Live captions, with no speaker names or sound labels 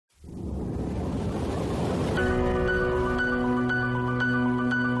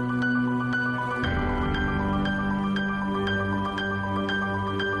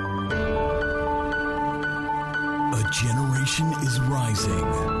Rising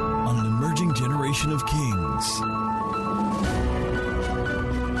on an emerging generation of kings.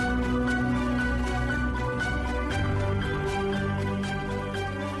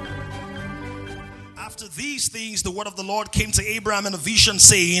 After these things, the word of the Lord came to Abraham in a vision,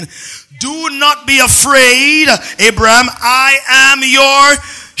 saying, "Do not be afraid, Abraham. I am your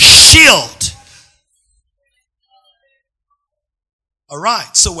shield." All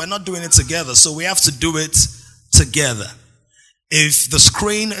right, so we're not doing it together, so we have to do it together. If the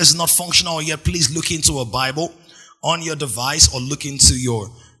screen is not functional yet, please look into a Bible on your device or look into your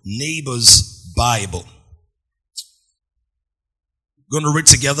neighbor's Bible. Going to read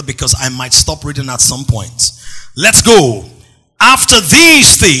together because I might stop reading at some point. Let's go. After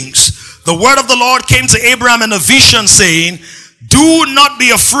these things, the word of the Lord came to Abraham in a vision, saying, "Do not be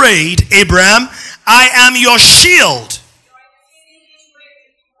afraid, Abraham. I am your shield."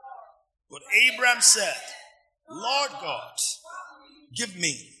 But Abraham said, "Lord God, give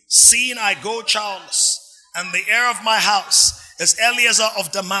me, seeing I go childless, and the heir of my house is Eliezer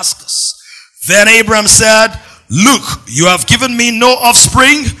of Damascus." Then Abraham said, "Look, you have given me no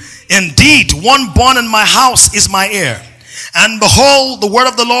offspring. Indeed, one born in my house is my heir." And behold, the word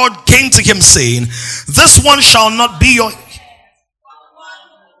of the Lord came to him, saying, "This one shall be your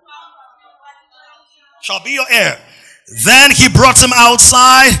heir." Then he brought him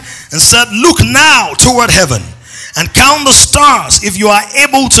outside and said, "Look now toward heaven and count the stars, if you are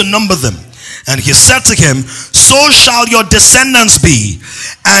able to number them." And he said to him, "So shall your descendants be."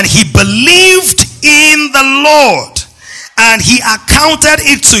 And he believed in the Lord, and he accounted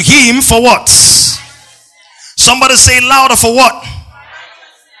it to him for what? Somebody say louder, for what?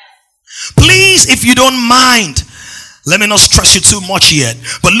 Please, if you don't mind, let me not stress you too much yet,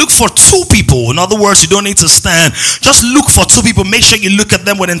 but look for two people. In other words, you don't need to stand. Just look for two people. Make sure you look at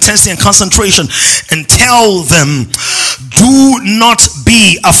them with intensity and concentration and tell them, "Do not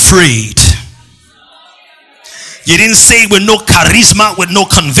be afraid." You didn't say with no charisma, with no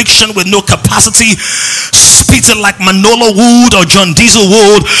conviction, with no capacity, spitting like Manolo would or John Diesel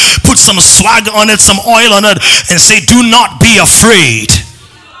would. Put some swag on it, some oil on it, and say, "Do not be afraid."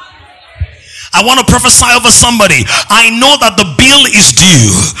 I want to prophesy over somebody. I know that the bill is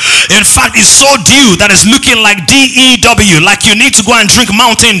due. In fact, it's so due that it's looking like DEW, like you need to go and drink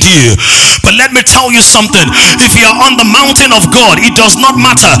Mountain Dew. But let me tell you something. If you are on the mountain of God, it does not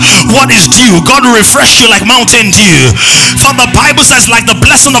matter what is due. God will refresh you like Mountain Dew. For the Bible says, like the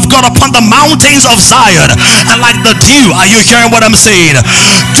blessing of God upon the mountains of Zion, and like the dew. Are you hearing what I'm saying?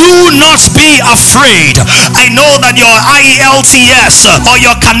 Do not be afraid. I know that your IELTS or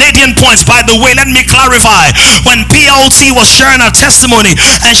your Canadian points, by the way, let me clarify. When PLT was sharing her testimony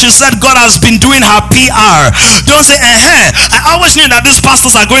and she said God has been doing her PR, don't say, I always knew that these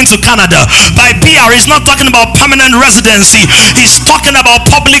pastors are going to Canada. By PR, he's not talking about permanent residency. He's talking about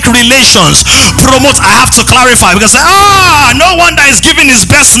public relations. Promote, I have to clarify because no wonder he's giving his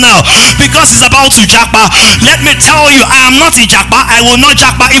best now because he's about to jackpot. Let me tell you, I am not a jackpot. I will not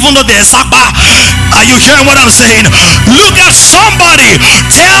jackpot even though there's jackpot. Are you hearing what I'm saying? Look at somebody.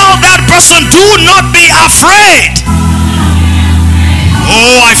 Tell that person, do not be afraid.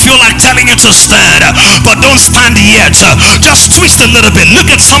 Oh, I feel like telling you to stand, but don't stand yet. Just twist a little bit.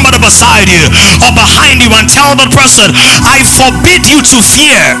 Look at somebody beside you or behind you and tell that person, I forbid you to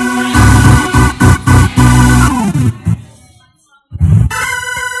fear.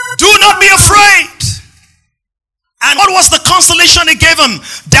 Do not be afraid. And what was the consolation he gave him?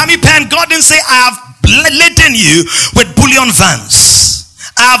 Dammy Pen, God didn't say, I have laden you with bullion vans.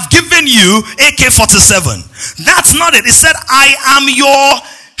 I have given you AK-47. That's not it. It said, I am your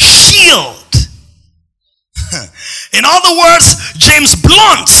shield. In other words, James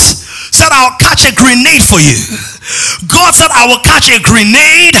Blunt said, I'll catch a grenade for you. God said, I will catch a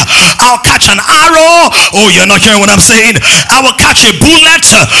grenade. I'll catch an arrow. Oh, you're not hearing what I'm saying. I will catch a bullet.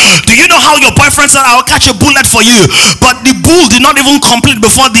 Do you know how your boyfriend said, I will catch a bullet for you? But the bull did not even complete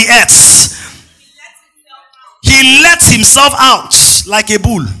before the X. He lets himself out like a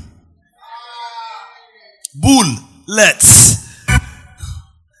bull. Bull lets.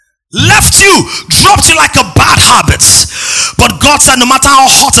 Left you, dropped you like a bad habit. But God said, no matter how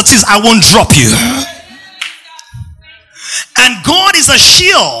hot it is, I won't drop you. And God is a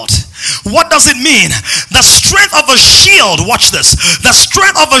shield. What does it mean? The strength of a shield, watch this. The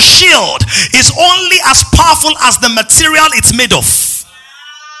strength of a shield is only as powerful as the material it's made of.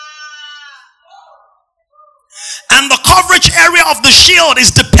 And the coverage area of the shield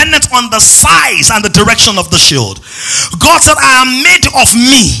is dependent on the size and the direction of the shield. God said, I am made of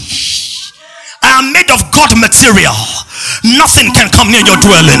me. I am made of God material. nothing can come near your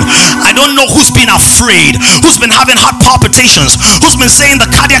dwelling. I don't know who's been afraid, who's been having heart palpitations, who's been saying the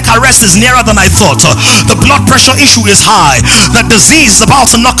cardiac arrest is nearer than I thought, the blood pressure issue is high, the disease is about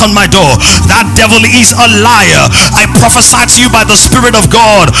to knock on my door. That devil is a liar. I prophesy to you by the Spirit of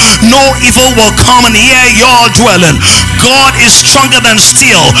God, no evil will come near your dwelling. God is stronger than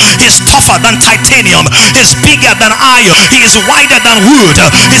steel, is tougher than titanium, is bigger than iron, he is wider than wood,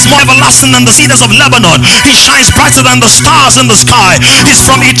 is more everlasting than the cedars of Lebanon, he shines brighter than the stars in the sky, is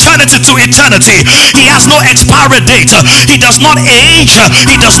from eternity to eternity, he has no expiry date, he does not age,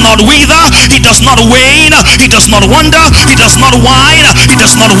 he does not wither, he does not wane, he does not wonder, he does not whine, he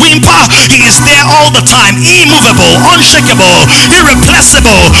does not whimper, he is there all the time, immovable, unshakable,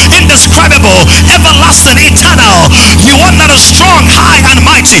 irreplaceable, indescribable, everlasting, eternal. The one that is strong, high and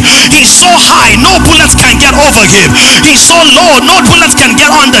mighty. He's so high, no bullet can get over him. He's so low, no bullet can get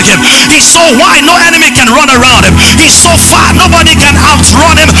under him. He's so wide, no enemy can run around him. He's so far, nobody can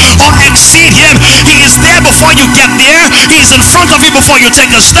outrun him or exceed him. He is there before you get there. He's in front of you before you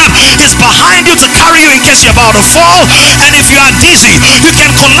take a step. He's behind you to carry you in case you're about to fall. And if you are dizzy, you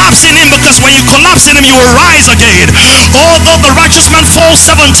can collapse in him, because when you collapse in him, you will rise again. Although the righteous man falls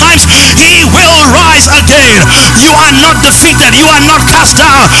 7 times, he will rise again. You are not defeated, you are not cast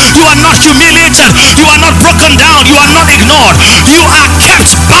down, you are not humiliated, you are not broken down, you are not ignored, you are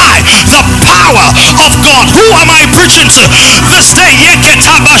kept by the power of God. Who am I preaching to this day?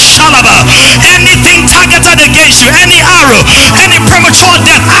 Anything targeted against you, any arrow, any premature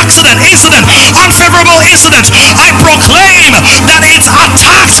death, accident, incident, unfavorable incident, I proclaim that its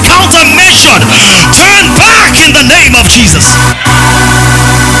attacks, countermeasured, turn back in the name of Jesus.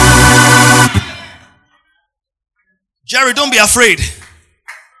 Jerry, don't be afraid.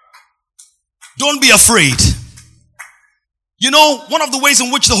 Don't be afraid. You know, one of the ways in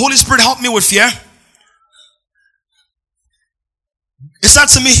which the Holy Spirit helped me with fear, he said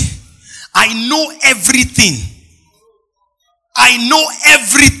to me, I know everything. I know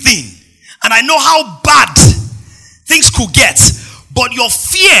everything. And I know how bad things could get. But your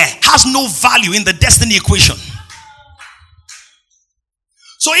fear has no value in the destiny equation.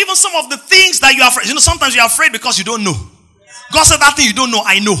 So even some of the things that you are afraid, sometimes you are afraid because you don't know. God said that thing you don't know,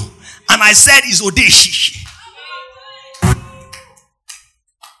 I know. And I said is Odeshi.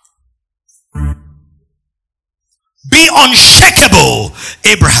 Be unshakable,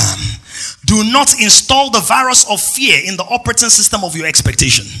 Abraham. Do not install the virus of fear in the operating system of your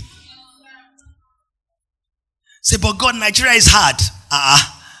expectation. Say, but God, Nigeria is hard.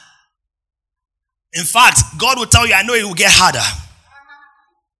 In fact, God will tell you, I know it will get harder.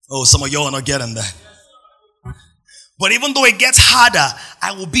 Oh, some of y'all are not getting that. But even though it gets harder,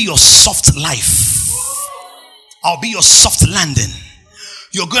 I will be your soft life. I'll be your soft landing.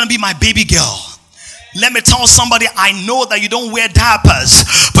 You're going to be my baby girl. Let me tell somebody, I know that you don't wear diapers,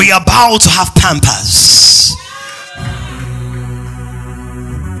 but you're about to have pampers.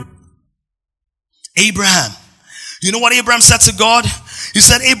 Abraham. You know what Abraham said to God? He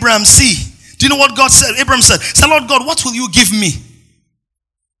said, Abraham, see. Do you know what God said? Abraham said, Lord God, what will you give me?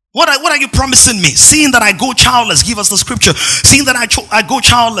 What are you promising me? Seeing that I go childless, give us the scripture. Seeing that I go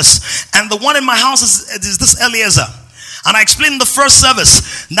childless, and the one in my house is this Eliezer. And I explained in the first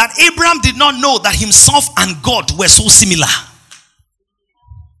service that Abraham did not know that himself and God were so similar.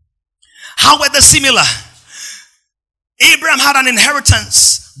 How were they similar? Abraham had an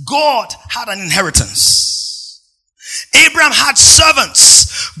inheritance. God had an inheritance. Abraham had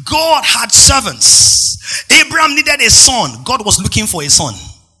servants. God had servants. Abraham needed a son. God was looking for a son.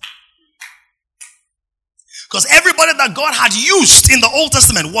 Because everybody that God had used in the Old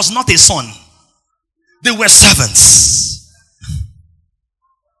Testament was not a son. They were servants.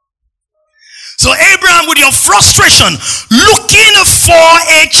 So Abraham, with your frustration, looking for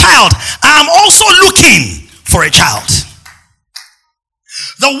a child, I am also looking for a child.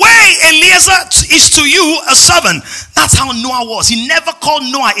 The way Eliezer is to you a servant, that's how Noah was. He never called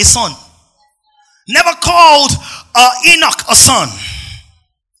Noah a son. Never called Enoch a son.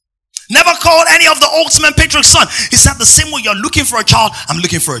 Never called any of the ultimate patriarch's son. He said the same way you're looking for a child, I'm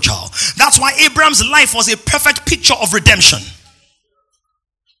looking for a child. That's why Abraham's life was a perfect picture of redemption.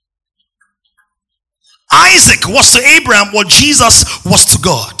 Isaac was to Abraham what Jesus was to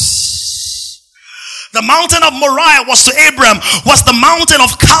God. The mountain of Moriah was to Abraham what the mountain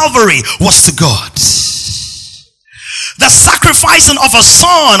of Calvary was to God. The sacrificing of a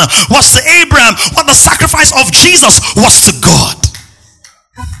son was to Abraham what the sacrifice of Jesus was to God.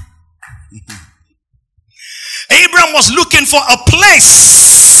 Abraham was looking for a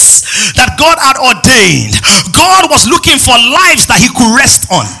place that God had ordained. God was looking for lives that he could rest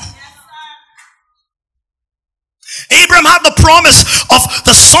on. Abraham had the promise of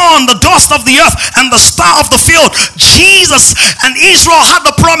the sun, the dust of the earth, and the star of the field. Jesus and Israel had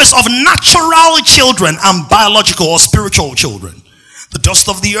the promise of natural children and biological or spiritual children. The dust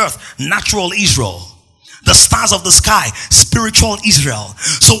of the earth, natural Israel. The stars of the sky, spiritual Israel.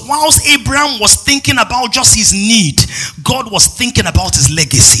 So whilst Abraham was thinking about just his need, God was thinking about his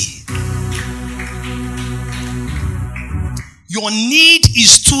legacy. Your need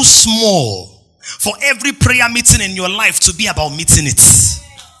is too small for every prayer meeting in your life to be about meeting it.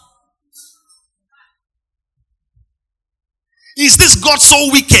 Is this God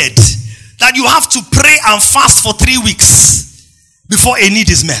so wicked that you have to pray and fast for 3 weeks before a need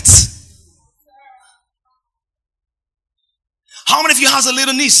is met? How many of you has a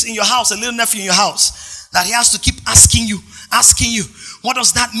little niece in your house, a little nephew in your house, that he has to keep asking you? What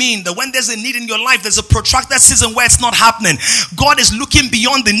does that mean? That when there's a need in your life, there's a protracted season where it's not happening. God is looking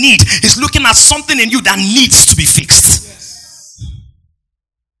beyond the need. He's looking at something in you that needs to be fixed. Yes.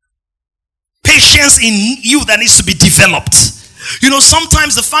 Patience in you that needs to be developed. You know,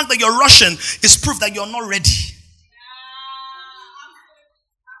 sometimes the fact that you're rushing is proof that you're not ready.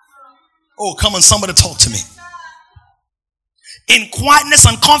 Oh, come on, somebody talk to me. In quietness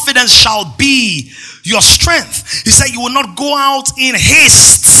and confidence shall be your strength. He said you will not go out in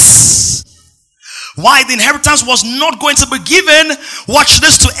haste. Why? The inheritance was not going to be given, watch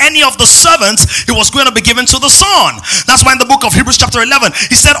this, to any of the servants. It was going to be given to the son. That's why in the book of Hebrews chapter 11,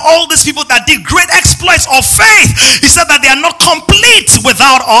 he said all these people that did great exploits of faith, he said that they are not complete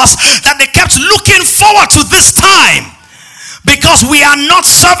without us, that they kept looking forward to this time. Because we are not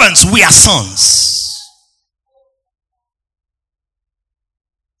servants, we are sons.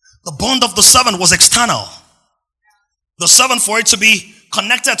 The bond of the servant was external. The servant, for it to be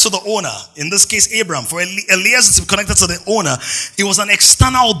connected to the owner, in this case Abraham, for Eliezer to be connected to the owner, it was an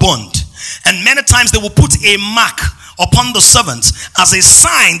external bond. And many times they will put a mark upon the servant as a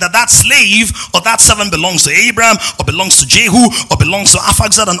sign that that slave or that servant belongs to Abraham, or belongs to Jehu, or belongs to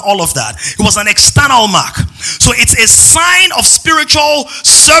R.I.G and all of that. It was an external mark. So it's a sign of spiritual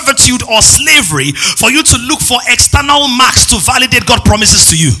servitude or slavery for you to look for external marks to validate God's promises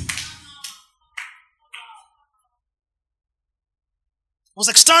to you. It was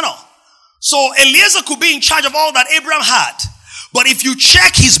external. So Eliezer could be in charge of all that Abraham had. But if you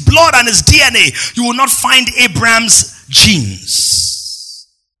check his blood and his DNA, you will not find Abraham's genes.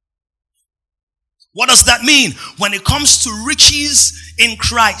 What does that mean? When it comes to riches in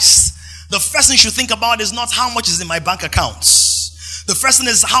Christ, the first thing you should think about is not how much is in my bank accounts. The first thing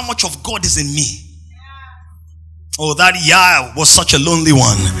is how much of God is in me. Oh, that was such a lonely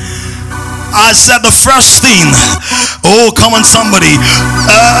one. I said the first thing. Oh, come on, somebody.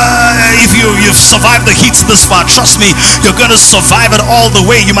 If you've survived the heat this far, trust me, you're going to survive it all the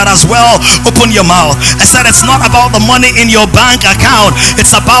way. You might as well open your mouth. I said it's not about the money in your bank account.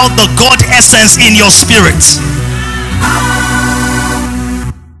 It's about the God essence in your spirit.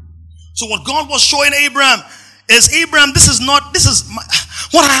 So what God was showing Abraham is, Abraham,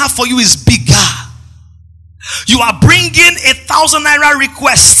 what I have for you is bigger. You are bringing 1,000 naira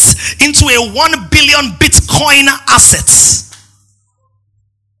requests into a 1 billion Bitcoin asset.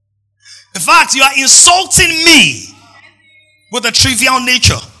 In fact, you are insulting me with the trivial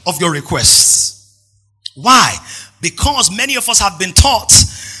nature of your requests. Why? Because many of us have been taught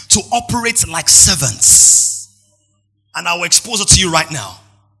to operate like servants. And I will expose it to you right now.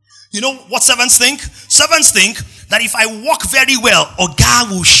 You know what servants think? Servants think that if I walk very well,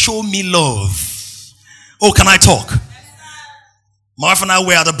 God will show me love. Oh, can I talk? My wife and I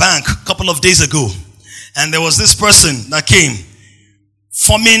were at the bank a couple of days ago, and there was this person that came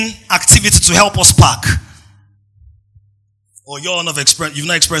forming activity to help us park. Oh, you've not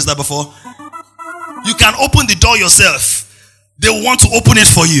experienced that before? You can open the door yourself. They want to open it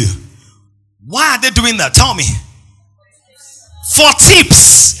for you. Why are they doing that? Tell me. For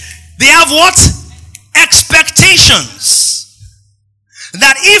tips. They have what? Expectations.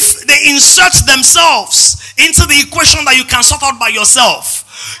 That if they insert themselves into the equation that you can sort out by yourself,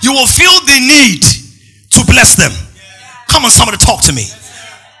 you will feel the need to bless them. Come on, somebody talk to me.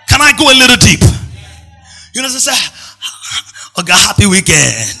 Can I go a little deep? You know, they say, oh God, happy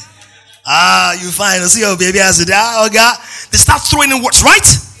weekend. You fine. See your baby has it. Oh God. They start throwing in words, right?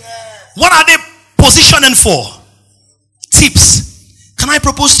 What are they positioning for? Tips. Can I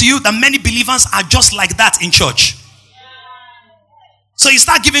propose to you that many believers are just like that in church? So you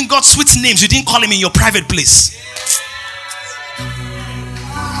start giving God sweet names you didn't call him in your private place.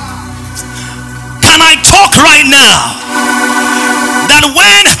 Can I talk right now? That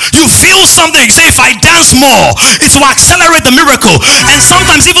when you feel something, say, if I dance more, it will accelerate the miracle. And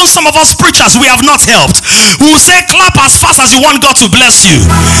sometimes even some of us preachers, we have not helped. We will say, clap as fast as you want God to bless you.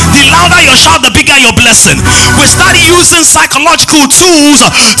 The louder your shout, the bigger your blessing. We start using psychological tools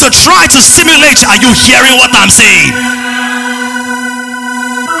to try to simulate. Are you hearing what I'm saying?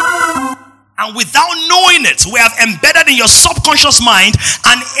 And without knowing it, we have embedded in your subconscious mind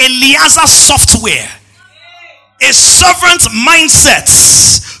an Eliezer software, a servant mindset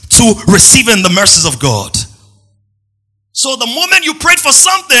to receiving the mercies of God. So the moment you prayed for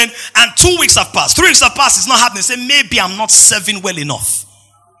something and 2 weeks have passed, 3 weeks have passed, it's not happening. Say, maybe I'm not serving well enough.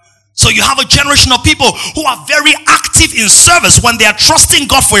 So you have a generation of people who are very active in service when they are trusting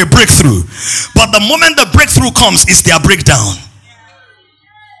God for a breakthrough. But the moment the breakthrough comes, it's their breakdown.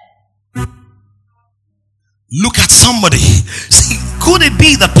 Look at somebody. See, could it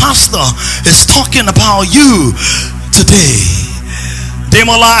be the pastor is talking about you today?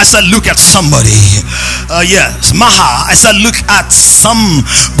 Demola, I said, look at somebody. Yes, Maha, I said, look at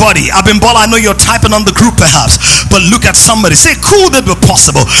somebody. Abimbola, I know you're typing on the group perhaps, but look at somebody. Say, could it be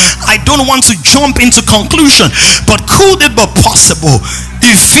possible? I don't want to jump into conclusion, but could it be possible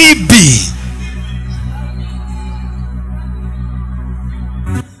if he be?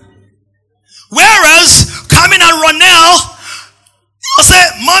 Whereas, coming and Ronell, I'll say,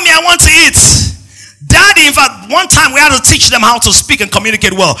 Mommy, I want to eat. Daddy, in fact, one time we had to teach them how to speak and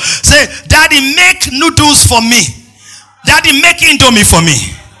communicate well. Say, Daddy, make noodles for me. Daddy, make Indomie for me.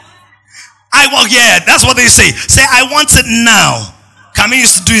 Yeah, that's what they say. Say, I want it now. Kami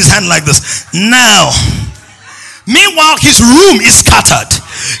used to do his hand like this. Now. Meanwhile, his room is scattered.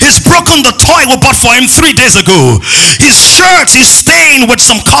 He's broken the toy we bought for him 3 days ago. His shirt is stained with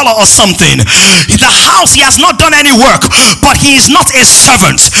some color or something. The house, he has not done any work, but he is not a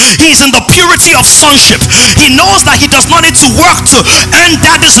servant. He is in the purity of sonship. He knows that he does not need to work to earn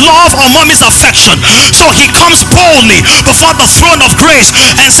daddy's love or mommy's affection. So he comes boldly before the throne of grace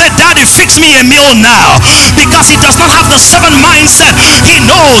and said, Daddy, fix me a meal now. Because he does not have the servant mindset. He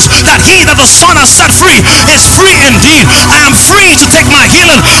knows that he that the Son has set free is free indeed. I am free to take my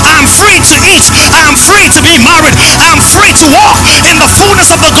healing. I am free to eat. I am free to be married. I am free to walk in the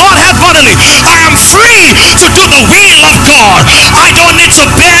fullness of the Godhead bodily. I am free to do the will of God. I don't need to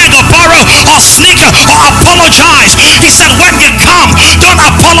beg or borrow or sneak or apologize. He said, when you come, don't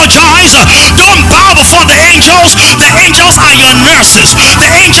apologize. Don't bow before the angels. The angels are your nurses. The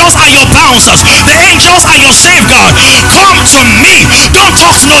angels are your bouncers. The angels are your safeguard. Come to me. Don't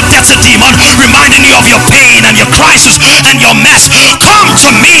talk to no dirty demon reminding you of your pain and your crisis and your mess. Come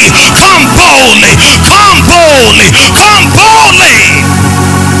to me. Come boldly. Come boldly. Come boldly.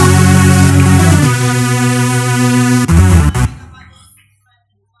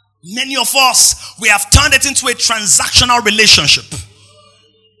 Many of us, we have turned it into a transactional relationship.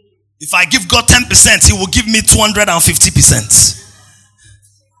 If I give God 10%, he will give me 250%.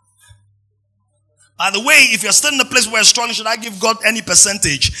 By the way, if you're still in a place where you're struggling, should I give God any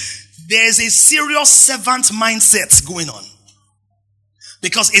percentage? There's a serious servant mindset going on.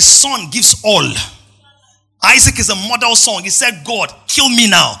 Because a son gives all. Isaac is a model son. He said, God, kill me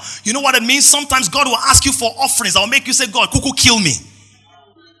now. You know what it means? Sometimes God will ask you for offerings. I'll make you say, God, kuku, kill me.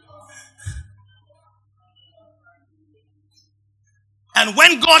 And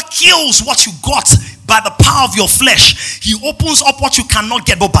when God kills what you got by the power of your flesh, he opens up what you cannot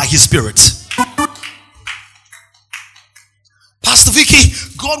get but by his spirit. Pastor Vicky,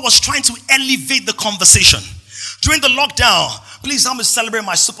 God was trying to elevate the conversation. During the lockdown, please help me celebrate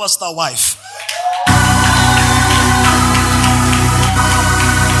my superstar wife.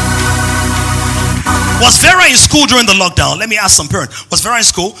 Was Vera in school during the lockdown? Let me ask some parents. Was Vera in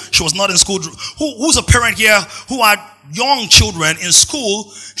school? She was not in school. Who's a parent here who had young children in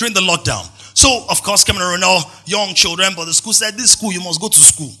school during the lockdown? So, of course, Cameron and Renault, young children, but the school said, this school, you must go to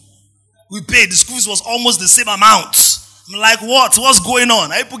school. We paid. The school fees was almost the same amount. I'm like, what? What's going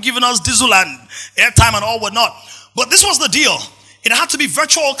on? Are people giving us diesel and airtime and all whatnot? But this was the deal. It had to be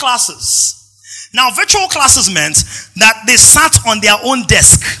virtual classes. Now, virtual classes meant that they sat on their own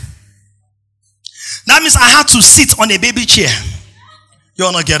desk. That means I had to sit on a baby chair.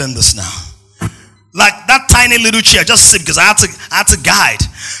 You're not getting this now. Like that tiny little chair, just sit because I had to guide.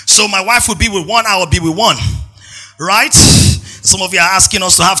 So my wife would be with one, I would be with one. Right? Some of you are asking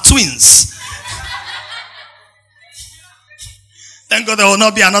us to have twins. Thank God there will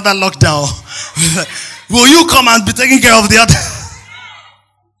not be another lockdown. Will you come and be taking care of the other?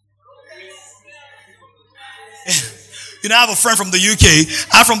 You know, I have a friend from the UK.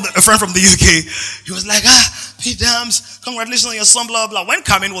 A friend from the UK. He was like, P-Dams, congratulations on your son, blah, blah. When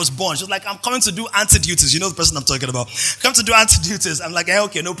Carmen was born, she was like, I'm coming to do anti-duties. You know the person I'm talking about. Come to do anti-duties. I'm like, hey,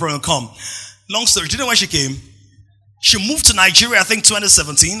 okay, no problem, come. Long story. Do you know when she came? She moved to Nigeria, I think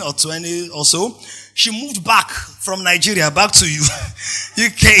 2017 or 20 or so. She moved back from Nigeria back to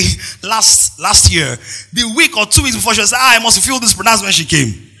UK last year. The week or 2 weeks before, she was like, I must feel this pronounced when she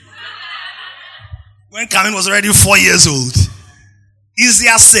came. When Carmen was already 4 years old.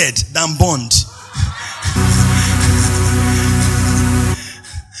 Easier said than bond.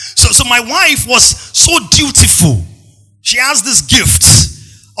 So my wife was so dutiful. She has this gift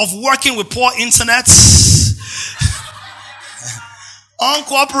of working with poor internet,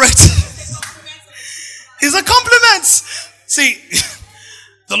 uncooperative. It's a compliment. See,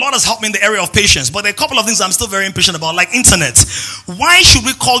 the Lord has helped me in the area of patience, but there are a couple of things I'm still very impatient about, like internet. Why should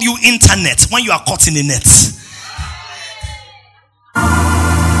we call you internet when you are caught in the net?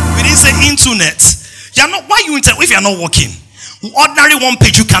 We didn't say internet. You're not. Why you internet if you're not working? Ordinary one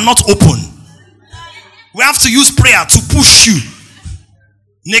page you cannot open. We have to use prayer to push you.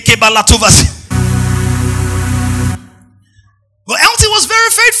 But LT was very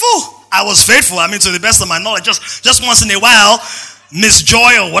faithful. I was faithful. I mean, to the best of my knowledge. Just once in a while, Miss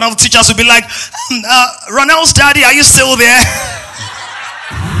Joy or one of the teachers would be like, Ronald's daddy, are you still there?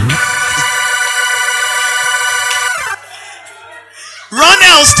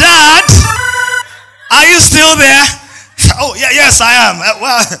 Ronald's dad, are you still there? Oh, yeah, yes, I am.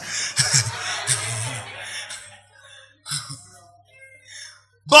 Well,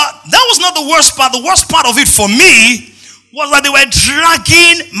 but that was not the worst part. The worst part of it for me was that they were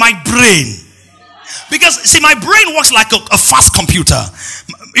dragging my brain. Because, see, my brain works like a fast computer.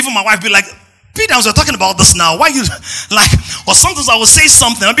 Even my wife would be like, Peter, we're talking about this now. Why you, like, or sometimes I will say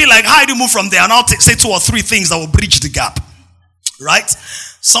something. I'll be like, how do you move from there? And I'll say 2 or 3 things that will bridge the gap. Right?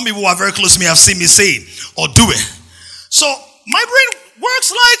 Some people who are very close to me have seen me say it or do it. So, my brain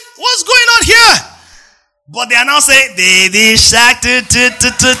works like, what's going on here? But they are now saying, baby shark, baby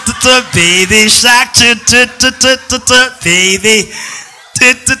shark, baby, baby shark,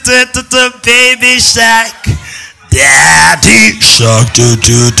 daddy shark,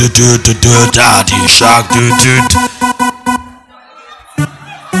 daddy shark,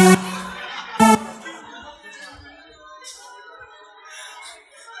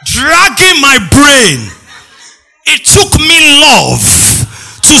 dragging my brain. It took me love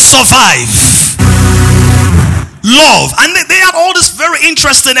to survive. Love. And they had all this very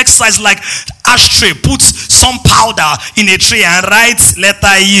interesting exercise like ashtray. Put some powder in a tray and write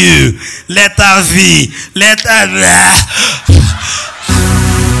letter U, letter V, letter V.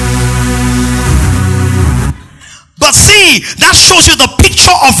 But see, that shows you the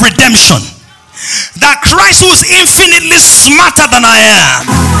picture of redemption. That Christ, who is infinitely smarter than I am,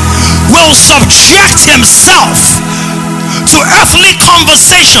 will subject himself to earthly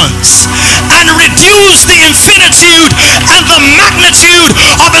conversations and reduce the infinitude and the magnitude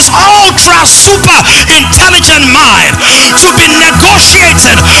of his ultra super intelligent mind to be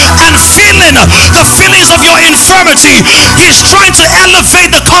negotiated and feeling the feelings of your infirmity. He's trying to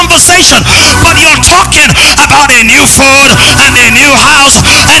elevate the conversation, but you're talking about a new phone and a new house,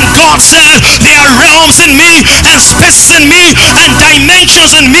 and God said there are realms in me and spaces in me and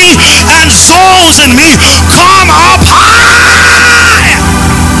dimensions in me and souls in me. Come up high.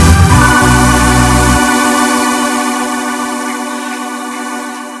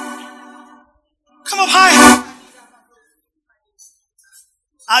 Come up high.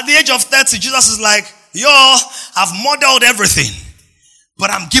 At the age of 30, Jesus is like, y'all have modeled everything,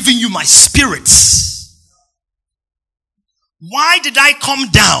 but I'm giving you my spirit. Why did I come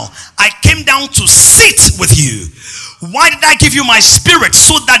down? I came down to sit with you. Why did I give you my spirit?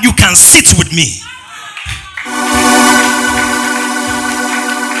 So that you can sit with me.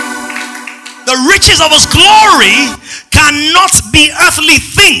 The riches of his glory cannot be earthly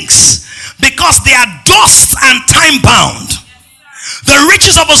things because they are dust and time bound. The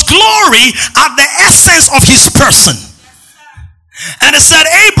riches of his glory are the essence of his person. And it said,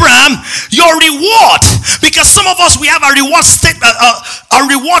 Abraham, your reward, because some of us, we have a reward a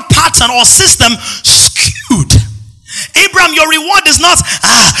reward pattern or system skewed. Abraham, your reward is not,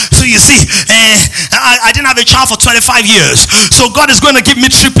 so you see, I didn't have a child for 25 years, so God is going to give me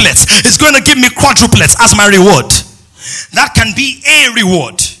triplets. It's going to give me quadruplets as my reward. That can be a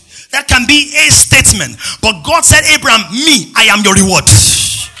reward. That can be a statement. But God said, Abraham, me, I am your reward.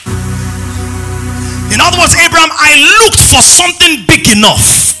 In other words, Abraham, I looked for something big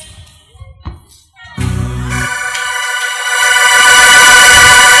enough.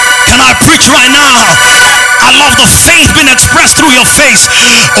 Can I preach right now? I love the faith being expressed through your face.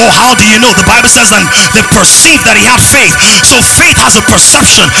 Oh, how do you know? The Bible says, and they perceived that he had faith. So faith has a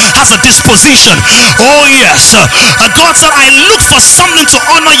perception, has a disposition. Oh yes. And God said, I look for something to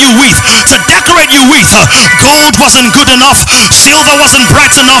honor you with, to decorate you with. Gold wasn't good enough. Silver wasn't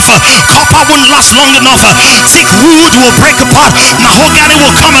bright enough. Copper wouldn't last long enough. Thick wood will break apart. Mahogany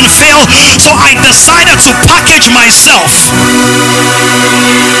will come and fail. So I decided to package myself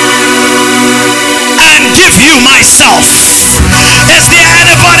and give you myself. Is there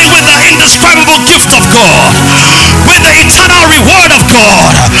anybody with the indescribable gift of God, with the eternal reward of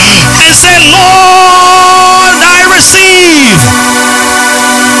God, and say, Lord, I receive.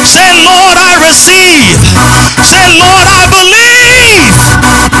 Say, Lord, I receive. Say, Lord, I believe.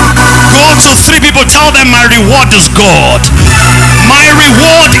 Go to 3 people, tell them my reward is God. My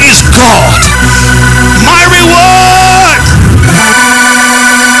reward is God. My reward.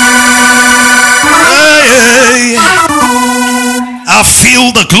 Hey. I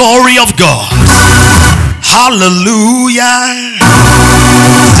feel the glory of God. Hallelujah.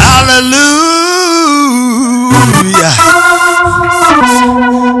 Hallelujah.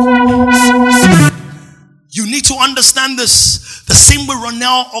 You need to understand this. The same way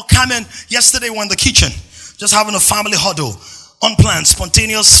Ronell or Carmen yesterday were in the kitchen, just having a family huddle, unplanned,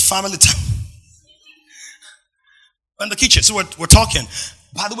 spontaneous family time. In the kitchen, so we're talking.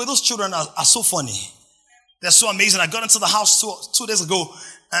 By the way, those children are so funny. They're so amazing. I got into the house 2 days ago,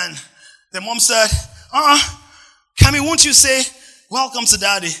 and the mom said, Cammy, won't you say, welcome to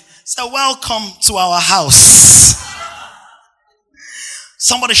daddy? Say, welcome to our house.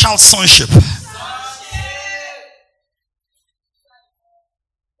 Somebody shout sonship.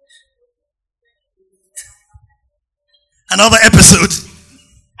 Another episode.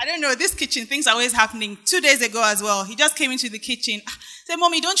 I don't know, this kitchen, things are always happening. 2 days ago as well, he just came into the kitchen. Said,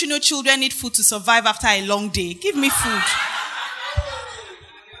 Mommy, don't you know children need food to survive after a long day? Give me food.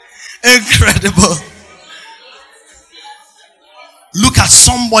 Incredible. Look at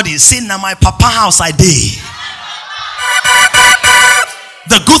somebody saying, now my papa house I did.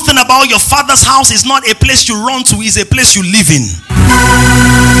 The good thing about your father's house is not a place you run to, it's a place you live in.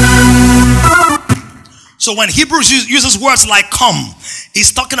 So when Hebrews uses words like come,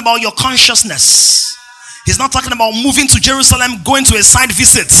 he's talking about your consciousness. He's not talking about moving to Jerusalem, going to a side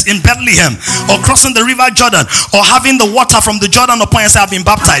visit in Bethlehem, or crossing the river Jordan, or having the water from the Jordan upon you and say, I've been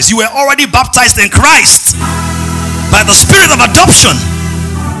baptized. You were already baptized in Christ by the spirit of adoption.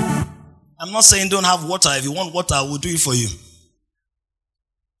 I'm not saying don't have water. If you want water, I will do it for you.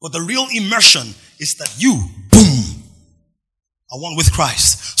 But the real immersion is that you, boom, are one with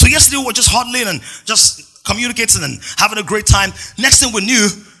Christ. So yesterday we were just huddling and just communicating and having a great time. Next thing we knew,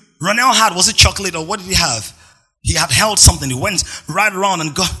 Ronell was it chocolate or what did he have? He had held something. He went right around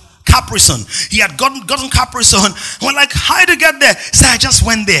and got Capri Sun. He had gotten Capri Sun. We're like, how did you get there? He said, I just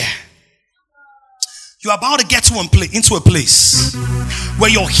went there. You're about to get into a place where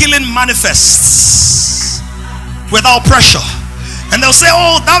your healing manifests without pressure. And they'll say,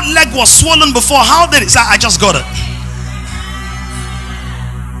 oh, that leg was swollen before. How did it? Say, I just got it.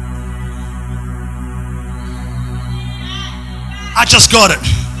 I just got it.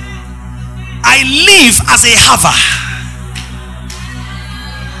 I live as a haver.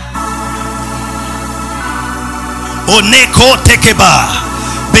 Oneko tekeba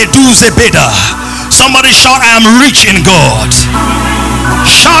beduze beda. Somebody shout, I am rich in God.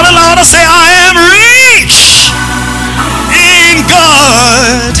 Shout aloud and say, I am rich in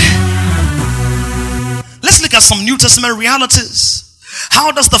God. Let's look at some New Testament realities.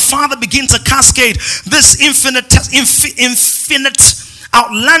 How does the Father begin to cascade this infinite,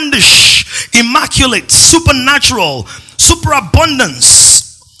 outlandish, immaculate, supernatural,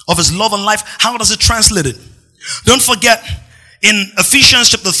 superabundance of his love and life? How does it translate it? Don't forget, in Ephesians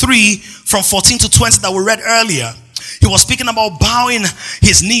chapter 3 from 14 to 20 that we read earlier, he was speaking about bowing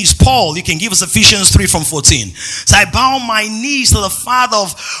his knees. Paul, you can give us Ephesians 3 from 14. So I bow my knees to the Father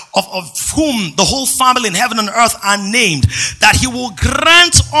of whom the whole family in heaven and earth are named, that he will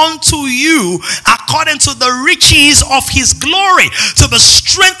grant unto you according to the riches of his glory to be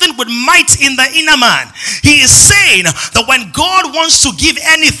strengthened with might in the inner man. He is saying that when God wants to give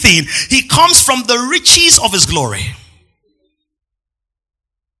anything, he comes from the riches of his glory.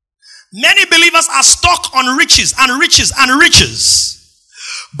 Many believers are stuck on riches and riches and riches.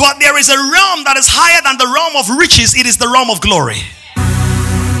 But there is a realm that is higher than the realm of riches. It is the realm of glory.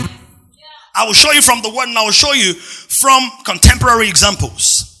 I will show you from the word and I will show you from contemporary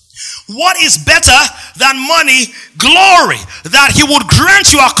examples. What is better than money? Glory. That he would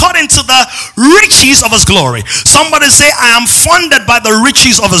grant you according to the riches of his glory. Somebody say, I am funded by the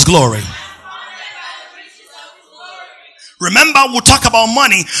riches of his glory. Remember, we'll talk about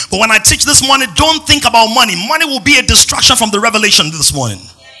money, but when I teach this morning, don't think about money. Money will be a distraction from the revelation this morning.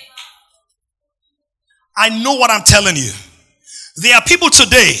 I know what I'm telling you. There are people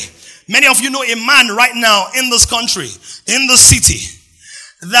today, many of you know a man right now in this country, in the city,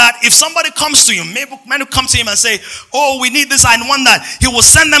 that if somebody comes to him, maybe men will come to him and say, oh, we need this and want that, he will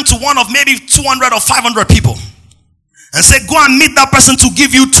send them to one of maybe 200 or 500 people and say, go and meet that person to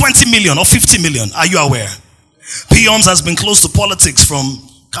give you 20 million or 50 million. Are you aware? Peons has been close to politics from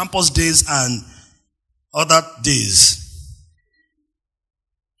campus days and other days.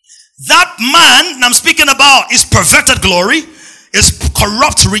 That man I'm speaking about is perverted glory, is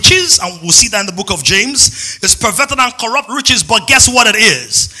corrupt riches, and we'll see that in the book of James. It's perverted and corrupt riches, but guess what it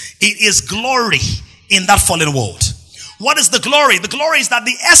is? It is glory in that fallen world. What is the glory? The glory is that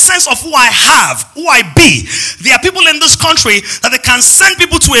the essence of who I have, who I be. There are people in this country that they can send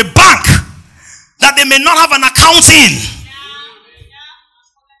people to a bank that they may not have an account in,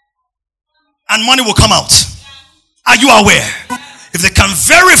 and money will come out. Are you aware? If they can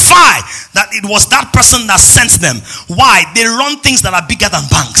verify that it was that person that sent them. Why? They run things that are bigger than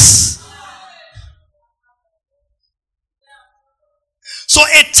banks. So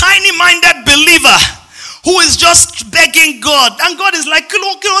a tiny-minded believer who is just begging God, and God is like, show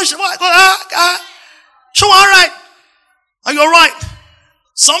all right. Are you all right?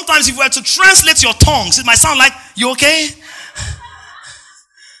 Sometimes if we were to translate your tongues, it might sound like, you okay?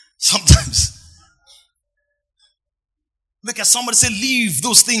 Sometimes. Look at somebody, say, leave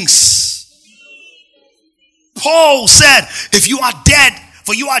those things. Paul said, if you are dead,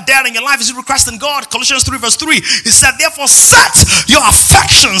 for you are dead and your life is in Christ in God. Colossians 3 verse 3. He said, therefore set your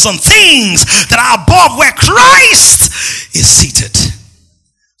affections on things that are above, where Christ is seated.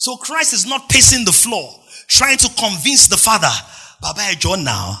 So Christ is not pacing the floor, trying to convince the Father, Baba John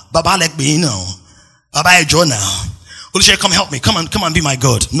now. Baba like me now. Baba John now. Holy Spirit, come help me. Come and be my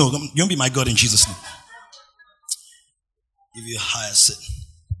God. No, you won't be my God in Jesus' name. Give you a higher sit.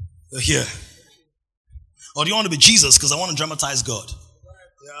 You're here. Or do you want to be Jesus? Because I want to dramatize God.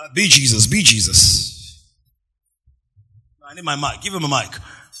 Yeah, be Jesus. Be Jesus. I need my mic. Give him a mic.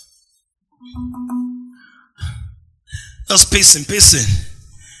 Just pacing.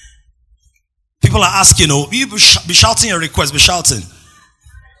 People are asking, you be shouting your request. Be shouting.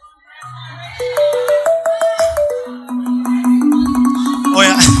 Oh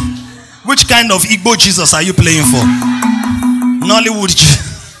yeah. Which kind of Igbo Jesus are you playing for? Nollywood.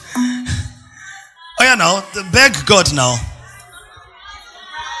 Oh yeah, now beg God now.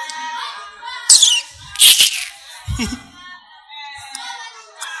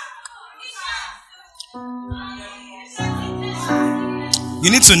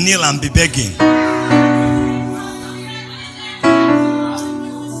 You need to kneel and be begging.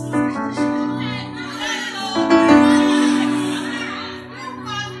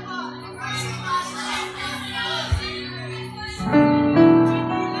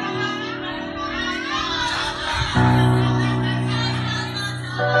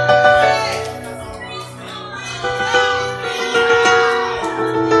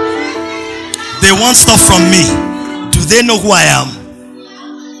 They want stuff from me. Do they know who I am?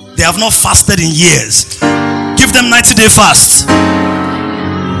 They have not fasted in years. Give them 90-day fast.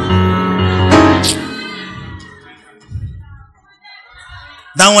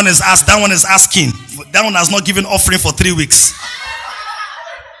 That one is asking. That one has not given offering for 3 weeks.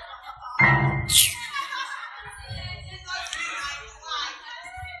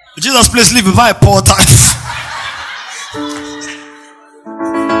 Jesus, please leave before I pour time.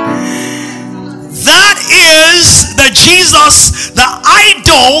 That is the Jesus, the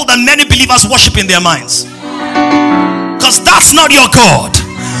idol that many believers worship in their minds. Because that's not your God.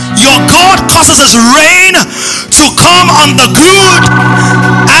 Your God causes his rain to come on the good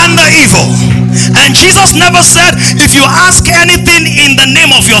and the evil. And Jesus never said, if you ask anything in the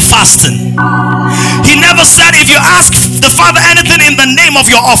name of your fasting. He never said, if you ask the Father anything in the name of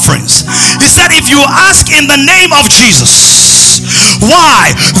your offerings. He said, if you ask in the name of Jesus.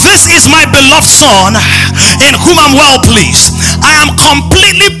 Why? This is my beloved Son, in whom I'm well pleased. I am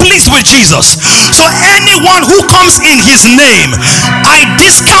completely pleased with Jesus. So anyone who comes in his name, I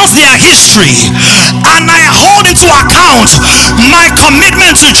discount their history and I hold into account my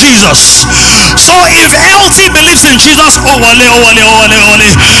commitment to Jesus. So if LT believes in Jesus, oh wale.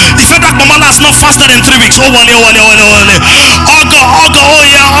 If Edrak Mamala has not fasted in 3 weeks, oh wale. Ogo, oh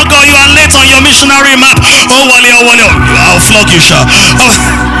yeah, Ogo, you are late on your missionary map. Oh wale. I'll flog you, sure.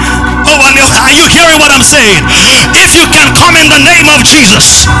 Oh wale, are you hearing what I'm saying? If you can come in the name of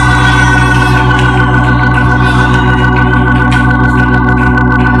Jesus.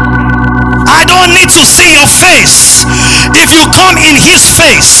 I don't need to see your face. if you come in his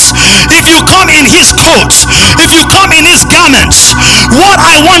face, if you come in his coat, if you come in his garments, what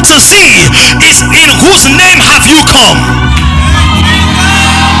I want to see is in whose name have you come?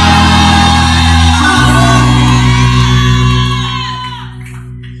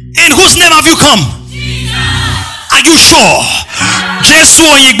 In whose name have you come? Are you sure? Jesus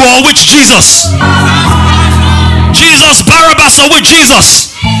Oyigbo, which Jesus? Jesus Barabbas or with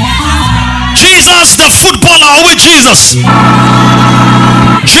Jesus? Jesus the footballer or with Jesus?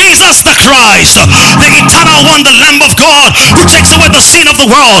 Jesus the Christ, the eternal one, the Lamb of God, who takes away the sin of the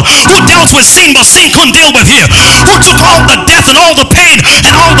world, who dealt with sin but sin couldn't deal with him, who took all the death and all the pain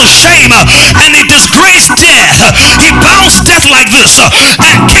and all the shame, and he disgraced death. He bounced death like this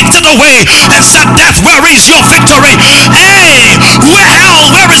and kicked it away and said, death, where is your victory? Hey,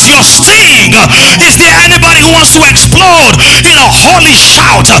 where is your sting? Is there anybody who wants to explode in a holy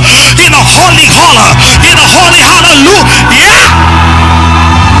shout, in a holy holler, in a holy hallelujah?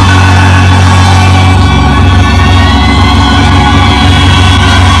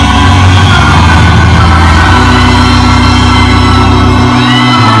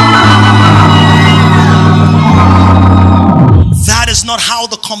 That is not how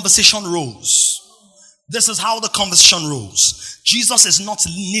the conversation rolls. This is how the conversation rolls. Jesus is not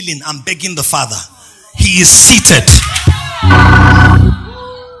kneeling and begging the Father. He is seated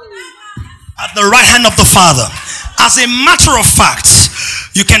at the right hand of the Father. As a matter of fact,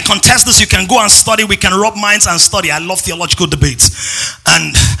 you can contest this, you can go and study, we can rub minds and study. I love theological debates.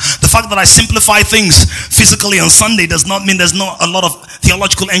 And the fact that I simplify things physically on Sunday does not mean there's not a lot of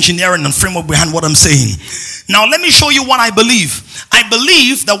theological engineering and framework behind what I'm saying. Now let me show you what I believe. I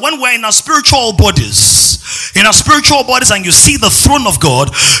believe that when we're in our spiritual bodies, and you see the throne of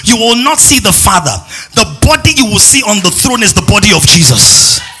God, you will not see the Father. The body you will see on the throne is the body of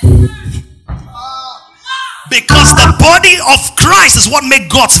Jesus. Because the body of Christ is what made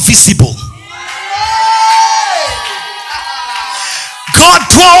God visible. God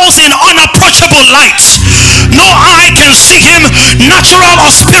dwells in unapproachable light. No eye can see him, natural or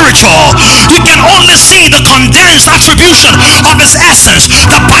spiritual. You can only see the condensed attribution of his essence.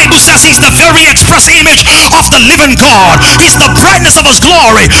 The Bible says he's the very express image of the living God. He's the brightness of his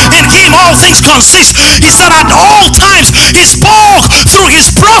glory. In him all things consist. He said at all times he spoke through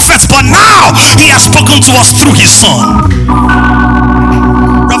his prophets, but now he has spoken to us through his Son.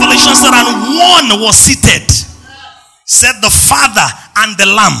 Revelation said, and one was seated. Said the Father and the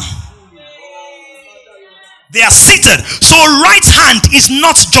Lamb. They are seated. So right hand is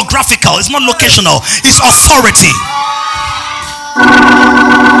not geographical, it's not locational, it's authority.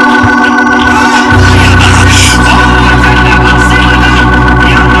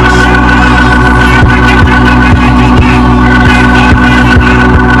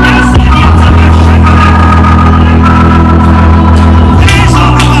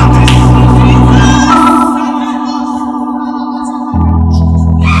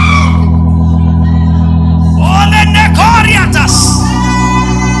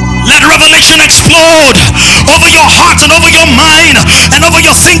 Explode over your heart and over your mind and over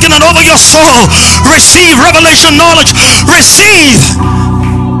your thinking and over your soul. Receive revelation knowledge. Receive.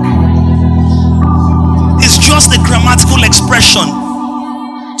 It's just a grammatical expression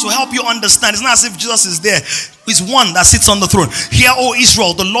to help you understand. It's not as if Jesus is there. He's one that sits on the throne. Hear, O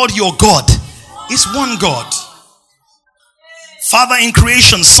Israel, the Lord your God is one God. Father in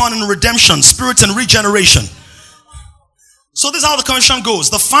creation, Son in redemption, Spirit in regeneration. So this is how the conversation goes.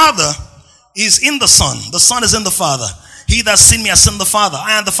 The Father is in the Son is in the Father. He that seen me has seen the Father.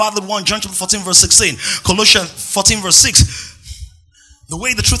 I am the Father one. John 14 verse 16. Colossians 14 verse 6. The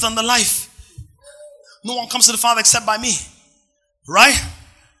way, the truth, and the life. No one comes to the Father except by me. Right?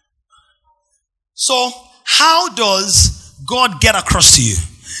 So how does God get across to you?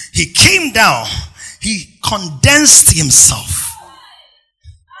 He came down. He condensed himself.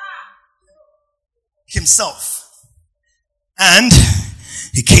 And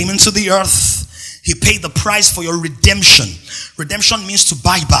he came into the earth. He paid the price for your redemption. Redemption means to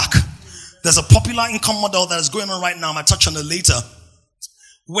buy back. There's a popular income model that is going on right now. I might touch on it later.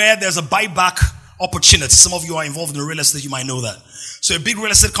 Where there's a buyback opportunity. Some of you are involved in real estate. You might know that. So a big real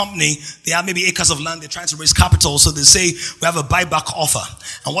estate company, they have maybe acres of land. They're trying to raise capital. So they say, we have a buyback offer.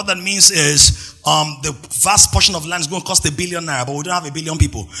 And what that means is, the vast portion of land is going to cost 1 billion naira, but we don't have 1 billion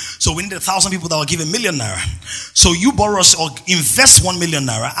people. So we need 1,000 people that will give 1 million naira. So you borrow or invest 1 million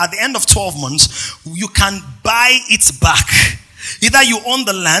naira. At the end of 12 months, you can buy it back. Either you own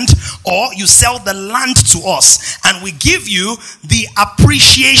the land or you sell the land to us. And we give you the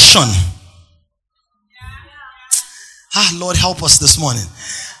appreciation. Lord, help us this morning.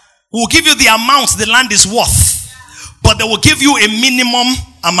 We'll give you the amount the land is worth. but they will give you a minimum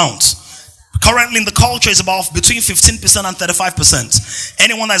amount. Currently in the culture is about between 15% and 35%.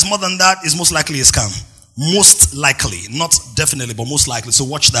 Anyone that is more than that is most likely a scam. Most likely, not definitely, but most likely. So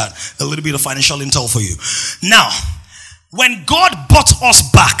watch that. A little bit of financial intel for you. Now, when God bought us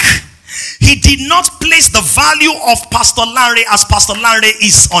back, He did not place the value of Pastor Larry as Pastor Larry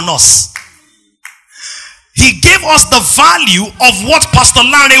is on us. He gave us the value of what Pastor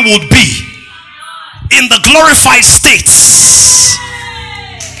Larry would be in the glorified states.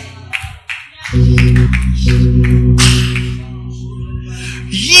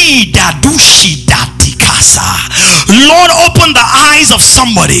 Lord, open the eyes of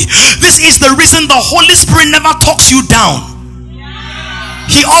somebody. This is the reason the Holy Spirit never talks you down.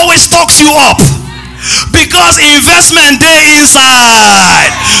 He always talks you up, because investment there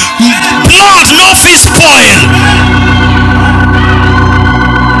inside. Blood no fit spoil.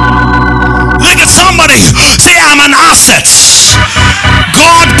 Look at somebody, say, I'm an asset.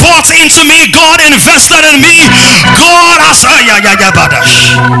 God bought into me. God invested in me. God has.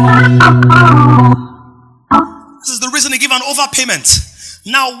 This is the reason He gave an overpayment.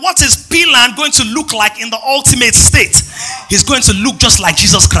 Now, what is P-Land going to look like in the ultimate state? He's going to look just like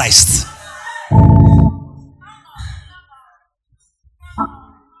Jesus Christ.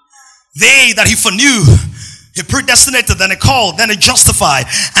 They that He foreknew, He predestinated, then He called, then He justified,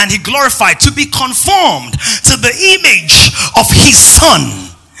 and He glorified to be conformed to the image of His Son.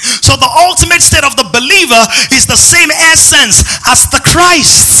 So the ultimate state of the believer is the same essence as the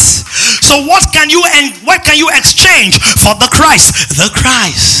Christ. So what can you exchange for the Christ? The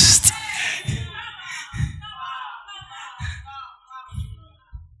Christ.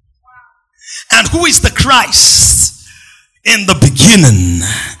 And who is the Christ? In the beginning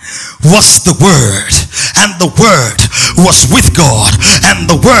was the Word, and the Word was with God, and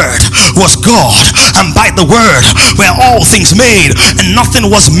the Word was God, and by the Word were all things made, and nothing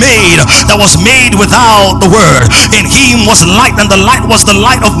was made that was made without the Word. In Him was light, and the light was the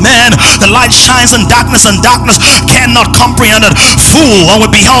light of man. The light shines in darkness, and darkness cannot comprehend it. Full, and we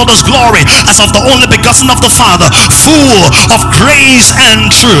beheld His glory as of the only begotten of the Father, full of grace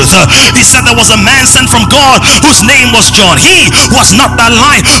and truth. He said there was a man sent from God whose name was John. He was not that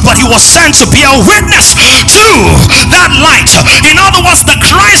light, but he was sent to be a witness to that light. In other words, the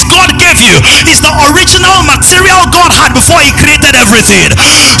Christ God gave you is the original material God had before He created everything.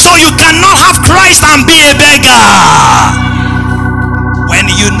 So you cannot have Christ and be a beggar.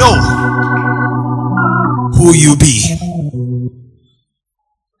 When you know who you be.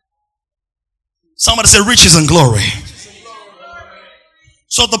 Somebody say riches and glory.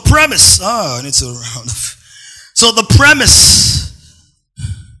 So the premise, so the premise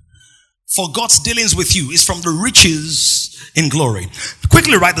for God's dealings with you is from the riches in glory.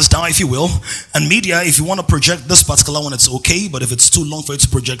 Quickly write this down if you will. And media, if you want to project this particular one, it's okay. But if it's too long for you to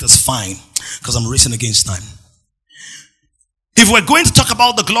project, it's fine, because I'm racing against time. If we're going to talk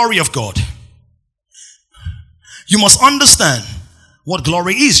about the glory of God, you must understand what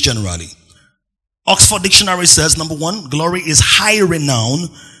glory is generally. Oxford Dictionary says, number one, glory is high renown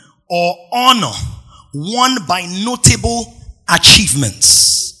or honor won by notable achievements.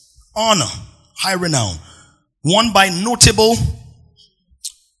 Honor, high renown, won by notable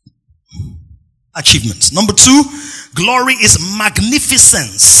achievements. Number two, glory is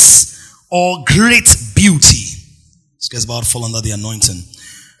magnificence or great beauty. This guy's about to fall under the anointing.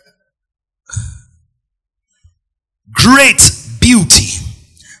 Great beauty,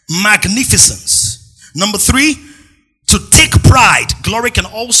 magnificence. Number three, to take pride. Glory can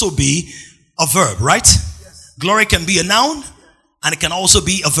also be a verb, right? Yes. Glory can be a noun, and it can also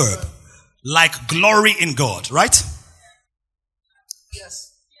be a verb. Like glory in God, right?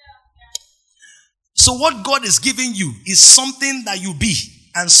 Yes. So what God is giving you is something that you be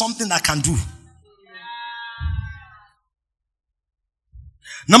and something that can do.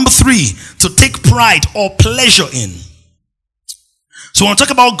 Number three, to take pride or pleasure in. So when we talk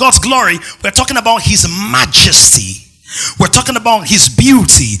about God's glory, we're talking about His majesty. We're talking about His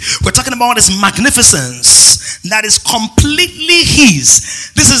beauty. We're talking about His magnificence that is completely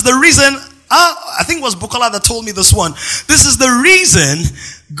His. This is the reason, I think it was Bukola that told me this one. This is the reason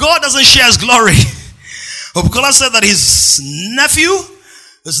God doesn't share His glory. But Bukola said that his nephew,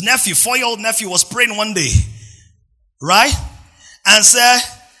 4-year-old nephew, was praying one day, right? And said,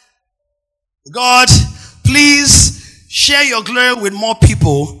 God, please share your glory with more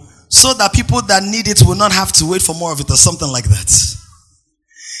people, so that people that need it will not have to wait for more of it, or something like that.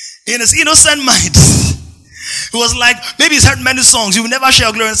 In his innocent mind, he was like, maybe he's heard many songs, you will never share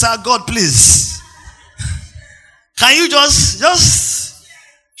your glory, and say, God, please, can you just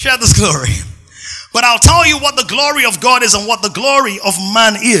share this glory? But I'll tell you what the glory of God is and what the glory of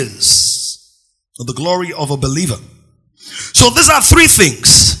man is. Or the glory of a believer. So these are three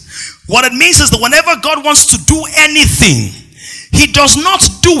things. What it means is that whenever God wants to do anything, he does not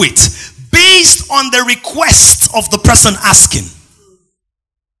do it based on the request of the person asking.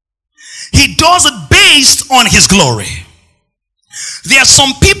 He does it based on his glory. There are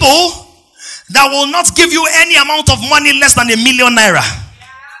some people that will not give you any amount of money less than ₦1 million.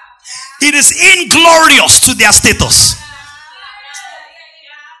 It is inglorious to their status.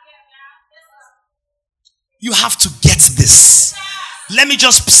 You have to get this. Let me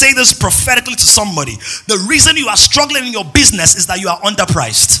just say this prophetically to somebody. The reason you are struggling in your business is that you are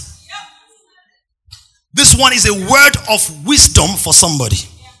underpriced. This one is a word of wisdom for somebody.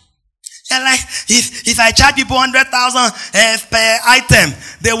 And like, if I charge people 100,000 per item,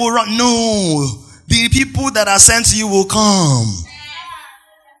 they will run. No, the people that are sent to you will come.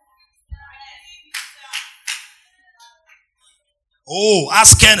 Oh,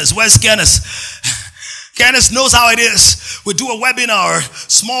 ask Kenneth. Where's Kenneth? Kenneth knows how it is. We do a webinar,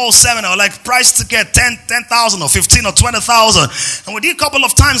 small seminar, like price to get 10,000 or 15 or 20,000. And we did a couple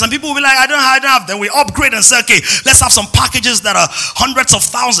of times and people will be like, I don't have. Then we upgrade and say, okay, let's have some packages that are hundreds of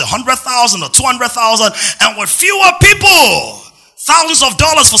thousands, 100,000 or 200,000. And with fewer people, thousands of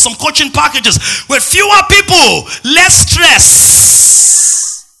dollars for some coaching packages. With fewer people, less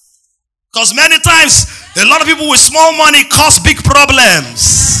stress. Because many times, a lot of people with small money cause big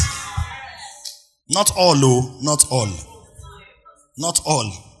problems. Not all, oh, not all. Not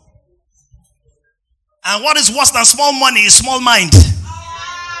all. And what is worse than small money is small mind.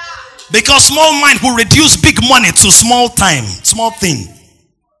 Because small mind will reduce big money to small time, small thing.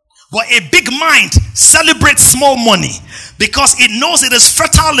 But a big mind celebrates small money because it knows it is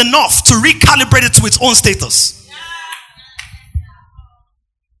fertile enough to recalibrate it to its own status.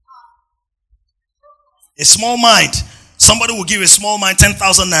 A small mind. Somebody will give a small mind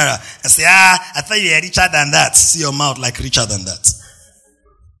 10,000 naira and say, I thought you were richer than that. See your mouth like richer than that.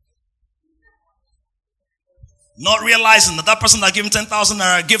 Not realizing that person that gave him 10,000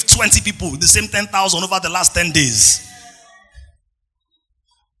 naira gave 20 people the same 10,000 over the last 10 days.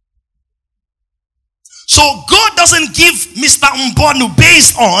 So God doesn't give Mr. Mbonu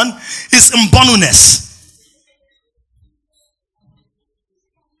based on his Mbonuness.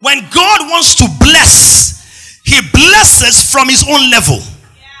 When God wants to bless, he blesses from his own level.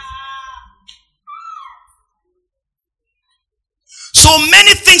 So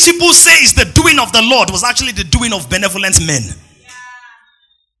many things people say is the doing of the Lord was actually the doing of benevolent men.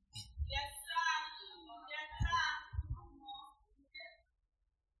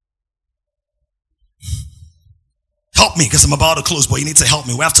 Help me because I'm about to close, but you need to help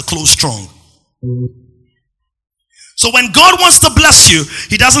me. We have to close strong. So when God wants to bless you,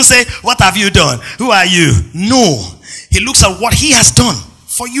 he doesn't say, what have you done? Who are you? No. He looks at what he has done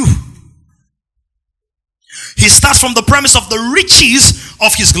for you. He starts from the premise of the riches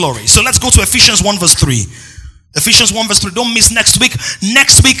of his glory. So let's go to Ephesians 1 verse 3. Ephesians 1 verse 3. Don't miss next week.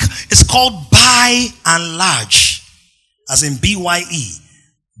 Next week is called By and Large. As in B-Y-E.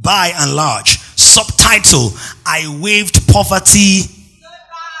 By and Large. Subtitle, I waved poverty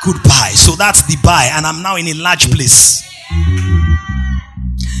goodbye. So that's the buy, and I'm now in a large place.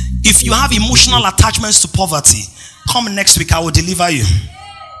 If you have emotional attachments to poverty, come next week, I will deliver you.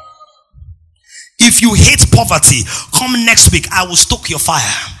 If you hate poverty, come next week, I will stoke your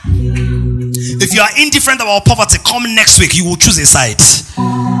fire. If you are indifferent about poverty, come next week, you will choose a side.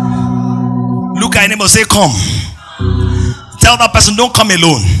 Look at your neighbor, say come. Tell that person, don't come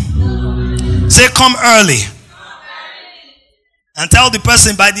alone. Say come early. And tell the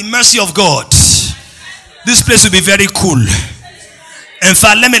person, by the mercy of God, this place will be very cool. In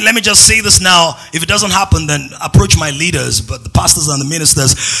fact, let me just say this now. If it doesn't happen, then approach my leaders, but the pastors and the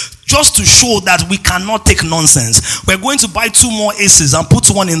ministers, just to show that we cannot take nonsense. We're going to buy 2 more aces and put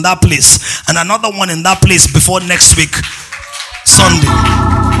one in that place and another one in that place before next week, Sunday.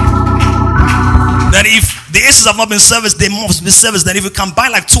 That if the aces have not been serviced, they must be serviced. Then if you can buy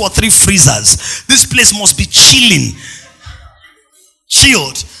like 2 or 3 freezers, this place must be chilled.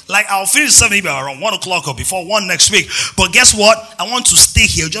 Like I'll finish 7 maybe around 1 o'clock or before 1 next week. But guess what? I want to stay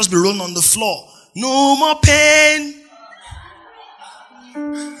here, just be rolling on the floor. No more pain.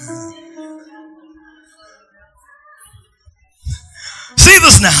 See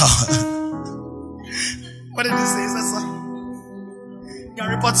this now. What did he say? Is that so? You can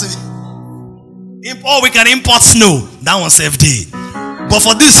report to me. Or we can import snow. That one's FD. But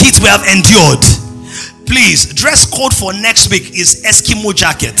for this heat we have endured. Please, dress code for next week is Eskimo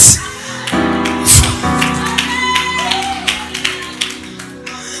jackets.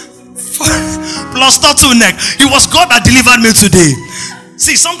 plus turtleneck. It was God that delivered me today.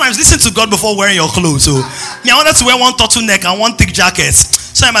 See, sometimes listen to God before wearing your clothes. So, I wanted to wear one turtleneck and one thick jacket.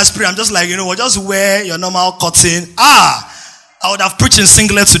 So in my spirit, I'm just like, just wear your normal cotton. I would have preached in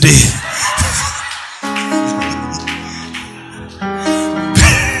singlet today.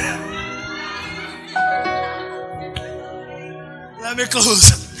 Let me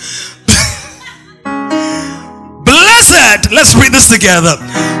close. Blessed, let's read this together.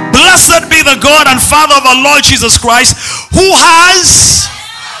 Blessed be the God and Father of our Lord Jesus Christ, who has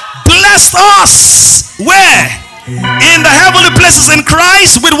blessed us. Where? In the heavenly places in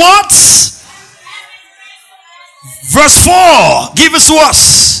Christ with what? Verse 4. Give it to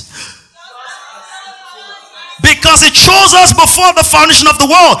us. Because he chose us before the foundation of the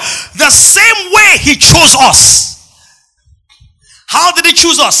world. The same way he chose us. How did he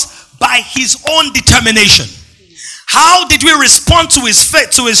choose us? By his own determination. How did we respond to his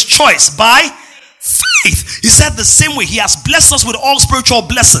faith, to his choice? By faith. He said the same way. He has blessed us with all spiritual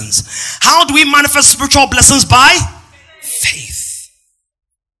blessings. How do we manifest spiritual blessings? By faith.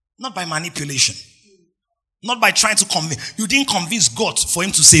 Not by manipulation. Not by trying to convince. You didn't convince God for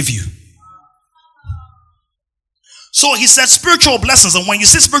him to save you. So he said spiritual blessings. And when you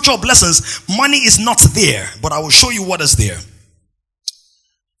see spiritual blessings, money is not there. But I will show you what is there.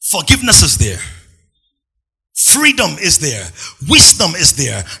 Forgiveness is there. Freedom is there. Wisdom is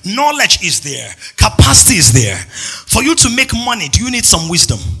there. Knowledge is there. Capacity is there. For you to make money, do you need some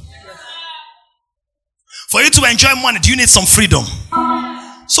wisdom? For you to enjoy money, do you need some freedom?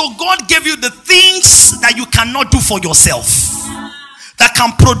 So God gave you the things that you cannot do for yourself, that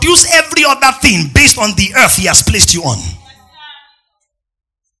can produce every other thing based on the earth he has placed you on.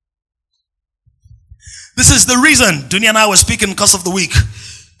 This is the reason Dunia and I were speaking because of the week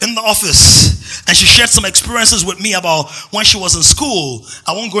in the office, and she shared some experiences with me about when she was in school.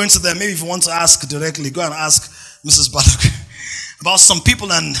 I won't go into them. Maybe if you want to ask directly, go and ask Mrs. Balak about some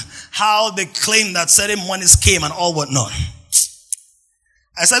people and how they claim that certain monies came and all whatnot.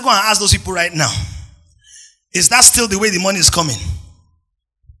 I said, go and ask those people right now. Is that still the way the money is coming?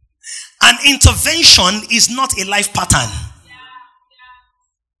 An intervention is not a life pattern.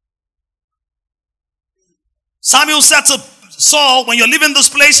 Samuel said to Saul, when you're leaving this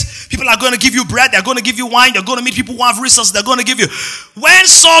place, people are going to give you bread, they're going to give you wine, you're going to meet people who have resources, they're going to give you. When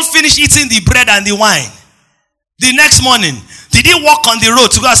Saul finished eating the bread and the wine, the next morning, did he walk on the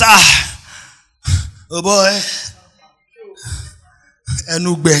road to go and say, oh boy,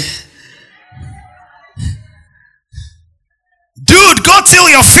 Enugbe. Dude, go till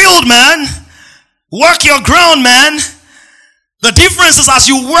your field, man. Work your ground, man. The difference is as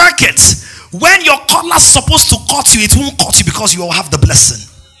you work it, when your cutlass is supposed to cut you, it won't cut you because you will have the blessing.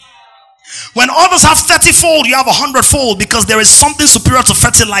 When others have 30-fold, you have 100-fold because there is something superior to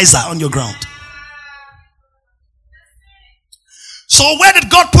fertilizer on your ground. So where did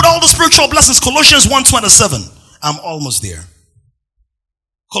God put all the spiritual blessings? Colossians 1:27. I'm almost there.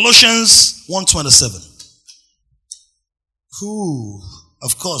 Colossians 1:27.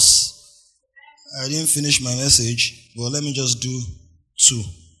 Of course, I didn't finish my message, but let me just do 2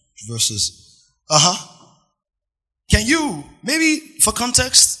 verses. Can you, maybe for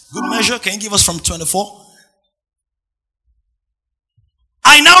context, good measure, can you give us from 24?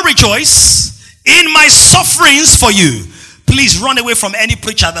 I now rejoice in my sufferings for you. Please run away from any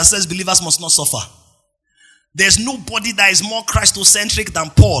preacher that says believers must not suffer. There's nobody that is more Christocentric than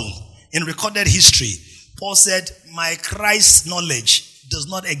Paul in recorded history. Paul said, my Christ knowledge does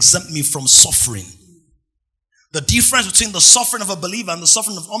not exempt me from suffering. The difference between the suffering of a believer and the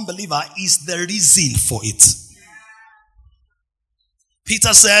suffering of unbeliever is the reason for it.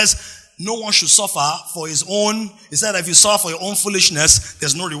 Peter says, no one should suffer for his own. He said, if you suffer for your own foolishness,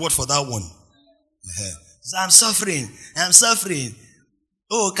 there's no reward for that one. So I'm suffering.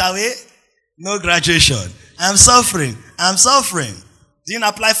 Oh, Kawe, no graduation. I'm suffering. Didn't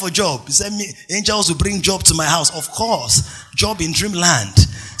apply for job. He said, angels will bring job to my house. Of course. Job in dreamland.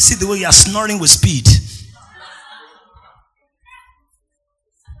 See the way you are snoring with speed.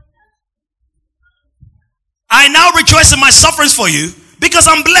 I now rejoice in my sufferings for you because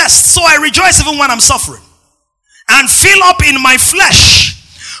I'm blessed. So I rejoice even when I'm suffering. And fill up in my flesh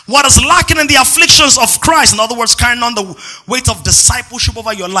what is lacking in the afflictions of Christ. In other words, carrying on the weight of discipleship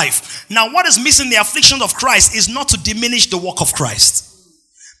over your life. Now, what is missing in the afflictions of Christ is not to diminish the work of Christ.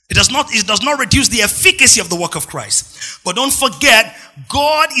 It does not reduce the efficacy of the work of Christ. But don't forget,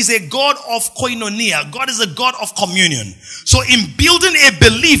 God is a God of koinonia. God is a God of communion. So in building a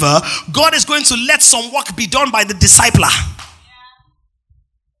believer, God is going to let some work be done by the discipler.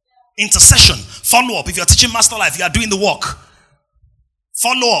 Intercession, follow up. If you're teaching master life, you are doing the work.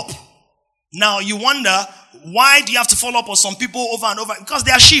 Follow up. Now you wonder, why do you have to follow up on some people over and over? Because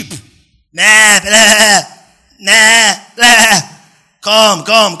they are sheep. Nah, blah, nah, blah.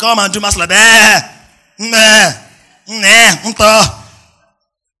 Come and do mass like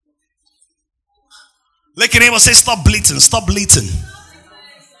Like your neighbor say, stop bleating.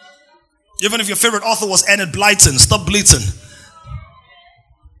 Even if your favorite author was Enid Blyton, stop bleating.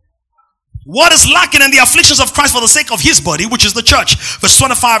 What is lacking in the afflictions of Christ for the sake of his body, which is the church? Verse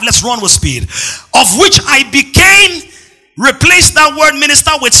 25, let's run with speed. Of which I became, replace that word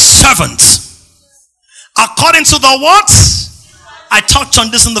minister with servant. According to the what? I touched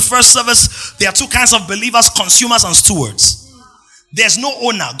on this in the first service. There are two kinds of believers, consumers and stewards. There's no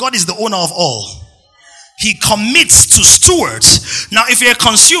owner. God is the owner of all. He commits to stewards. Now, if you're a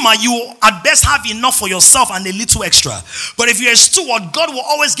consumer, you at best have enough for yourself and a little extra. But if you're a steward, God will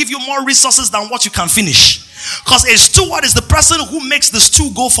always give you more resources than what you can finish. Because a steward is the person who makes the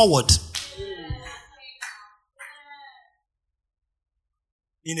stew go forward.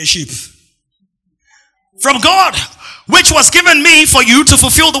 In a sheep. From God, which was given me for you to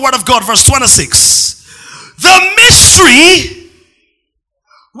fulfill the word of God. Verse 26. The mystery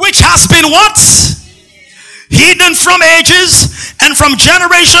which has been what? Hidden from ages and from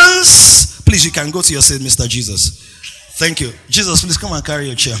generations. Please, you can go to your seat, Mr. Jesus. Thank you. Jesus, please come and carry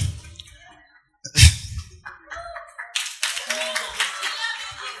your chair.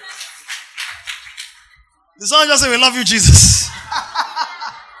 The song just said, we love you, Jesus.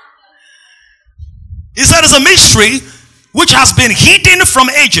 He said it's a mystery which has been hidden from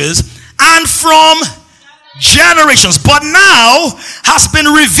ages and from generations, but now has been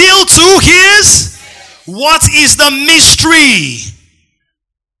revealed to his. What is the mystery?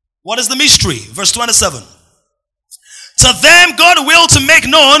 What is the mystery? Verse 27. To them God willed to make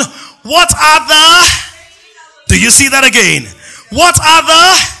known what are the. Do you see that again? What are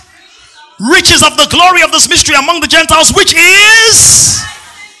the riches of the glory of this mystery among the Gentiles, which is.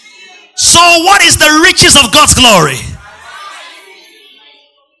 So what is the riches of God's glory?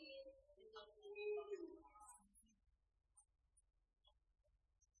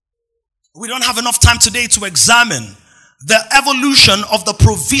 We don't have enough time today to examine the evolution of the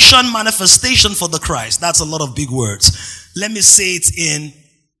provision manifestation for the Christ. That's a lot of big words. Let me say it in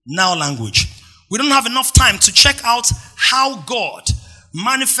now language. We don't have enough time to check out how God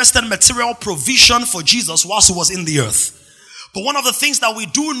manifested material provision for Jesus whilst he was in the earth. But one of the things that we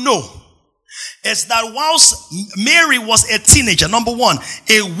do know is that whilst Mary was a teenager, number one,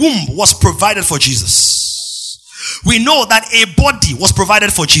 a womb was provided for Jesus. We know that a body was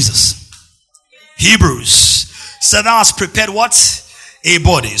provided for Jesus. Hebrews said thou hast prepared what? A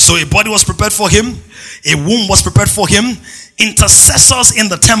body. So a body was prepared for him. A womb was prepared for him. Intercessors in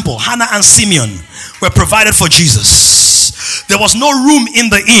the temple, Hannah and Simeon, were provided for Jesus. There was no room in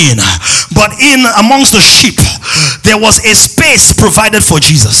the inn, but in amongst the sheep, there was a space provided for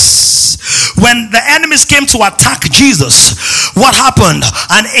Jesus. When the enemies came to attack Jesus, what happened?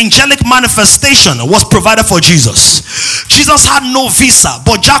 An angelic manifestation was provided for Jesus. Jesus had no visa,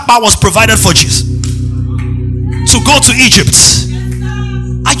 but Jacquard was provided for Jesus to go to Egypt.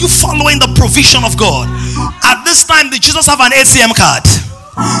 Are you following the provision of God? At this time, did Jesus have an ATM card?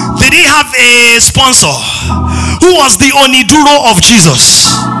 Did he have a sponsor? Who was the Oniduro of Jesus?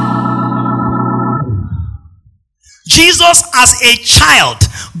 Jesus as a child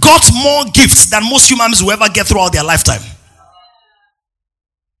got more gifts than most humans will ever get throughout their lifetime.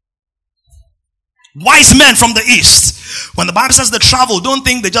 Wise men from the east. When the Bible says they travel, don't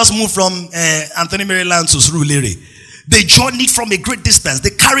think they just moved from Anthony Maryland to Surulere. They journeyed from a great distance. They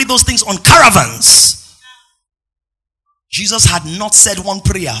carried those things on caravans. Jesus had not said one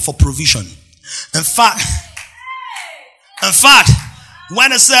prayer for provision. In fact,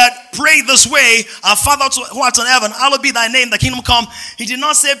 when it said, pray this way, our Father who art in heaven, hallowed be thy name, the kingdom come. He did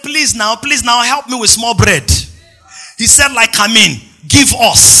not say, please now, help me with small bread. He said, like, come in, give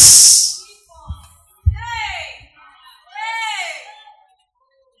us.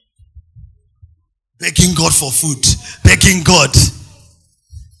 Begging God for food. Begging God.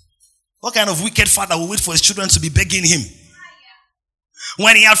 What kind of wicked father will wait for his children to be begging him?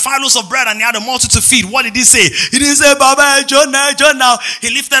 When he had 5 loaves of bread and he had a multitude to feed, what did he say? He didn't say, Baba, John now.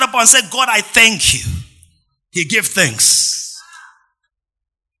 He lifted up and said, God, I thank you. He gave thanks.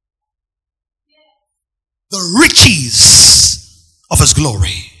 The riches of his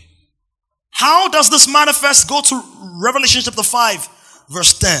glory. How does this manifest? Go to Revelation chapter 5,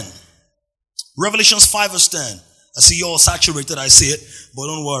 verse 10. Revelations 5 verse 10. I see you're all saturated, I see it, but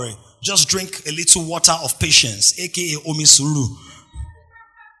don't worry. Just drink a little water of patience, aka omisuru.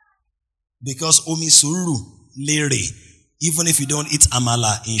 Because omisuru, lere, even if you don't eat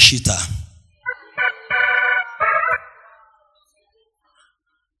amala in shita.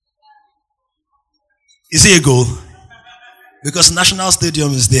 Is it a goal? Because National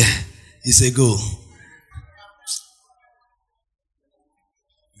Stadium is there. It's a goal.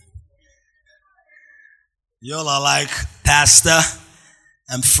 Y'all are like, Pastor,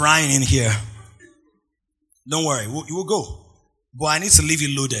 I'm frying in here. Don't worry, you will go. But I need to leave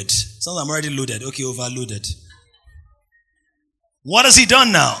you loaded. Sometimes I'm already loaded. Okay, overloaded. What has he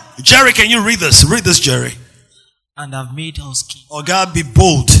done now? Jerry, can you read this? Read this, Jerry. And I've made us kings. Oh God, be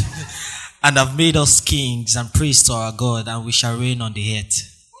bold. And I've made us kings and priests to our God, and we shall reign on the earth.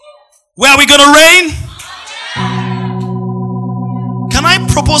 Where are we going to reign? Can I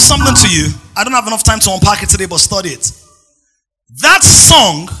propose something to you? I don't have enough time to unpack it today, but study it. That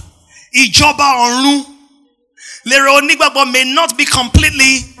song, Ijoba Orun, Lere Onigbagbo, may not be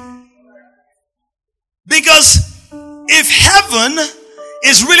completely, because if heaven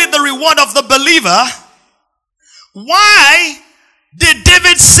is really the reward of the believer, why did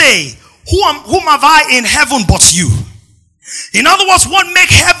David say, whom have I in heaven but you? In other words, what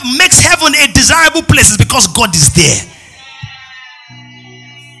makes heaven a desirable place is because God is there.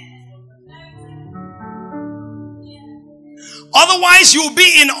 Otherwise, you'll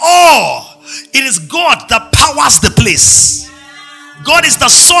be in awe. It is God that powers the place. God is the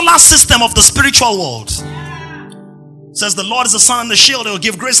solar system of the spiritual world. It says the Lord is the sun and the shield. He will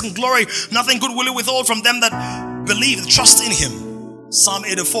give grace and glory. Nothing good will he withhold from them that believe, trust in him. Psalm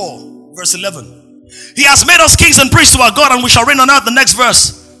 84, verse 11. He has made us kings and priests to our God, and we shall reign on earth. The next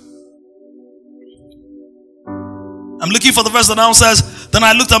verse. I'm looking for the verse that now says, then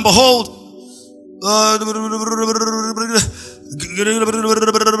I looked and behold,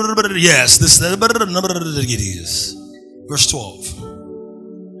 yes, this verse 12.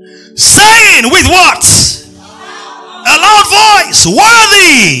 Saying with what? A loud voice,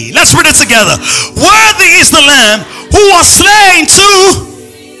 worthy. Let's read it together. Worthy is the Lamb who was slain to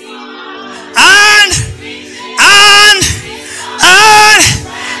and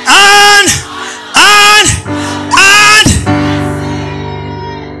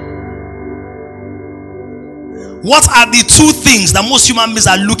what are the two things that most human beings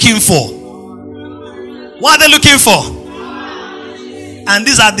are looking for? What are they looking for? And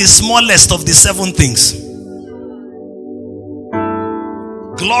these are the smallest of the 7 things.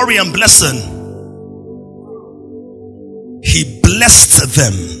 Glory and blessing. He blessed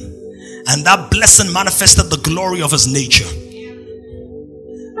them, and that blessing manifested the glory of his nature.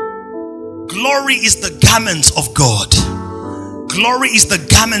 Glory is the garments of God. Glory is the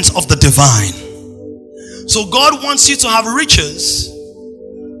garments of the divine. So God wants you to have riches,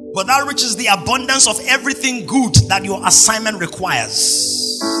 but that riches is the abundance of everything good that your assignment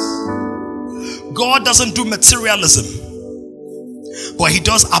requires. God doesn't do materialism, but he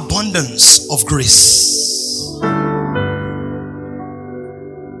does abundance of grace.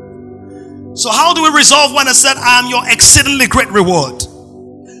 So how do we resolve when it said, I am your exceedingly great reward?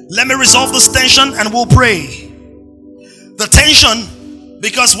 Let me resolve this tension and we'll pray. The tension,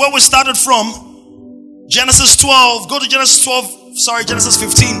 because where we started from, Genesis 12, go to Genesis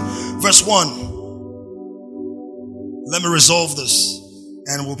 15, verse 1. Let me resolve this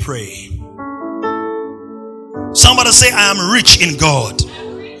and we'll pray. Somebody say, I am rich in God.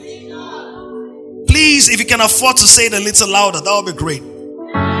 Please, if you can afford to say it a little louder, that would be great.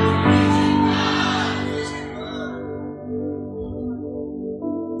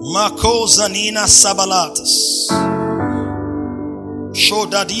 Mako Zanina Sabalatas.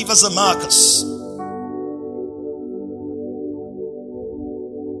 Shodadiva Zamakas.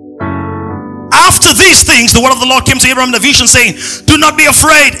 After these things, the word of the Lord came to Abraham in a vision, saying, do not be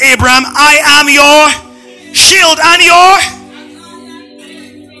afraid, Abraham. I am your shield and your...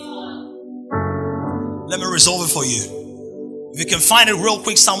 Let me resolve it for you. If you can find it real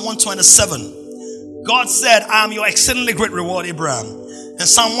quick, Psalm 127. God said, I am your exceedingly great reward, Abraham. In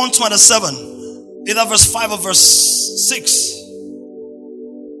Psalm 127, either verse 5 or verse 6.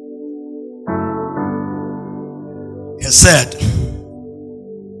 He said,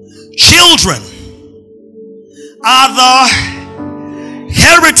 children are the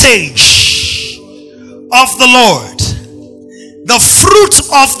heritage of the Lord. The fruit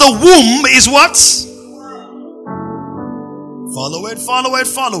of the womb is what? Follow it, follow it,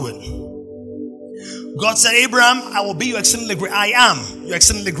 follow it. God said, Abraham, I will be your exceedingly great. I am your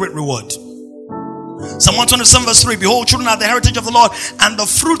exceedingly great reward. Psalm 127 verse 3. Behold, children are the heritage of the Lord, and the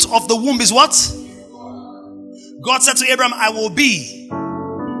fruit of the womb is what? God said to Abraham, I will be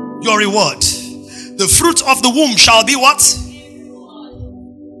your reward. The fruit of the womb shall be what?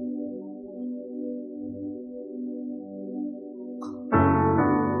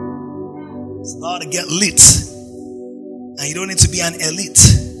 It's about to get lit. And you don't need to be an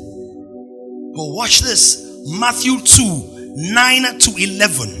elite. But watch this. Matthew 2, 9 to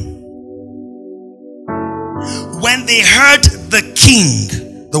 11. When they heard the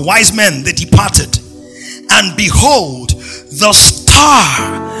king, the wise men, they departed. And behold, the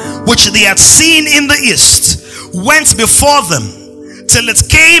star which they had seen in the east went before them, till it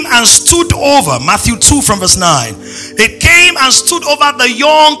came and stood over. Matthew 2 from verse 9. It came and stood over the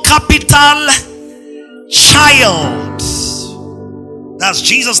young capital child. That's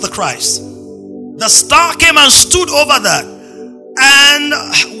Jesus the Christ. The star came and stood over that. And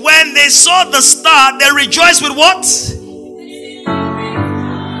when they saw the star, they rejoiced with what?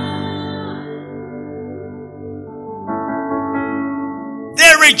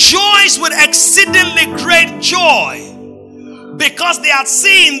 They rejoiced with exceedingly great joy, because they had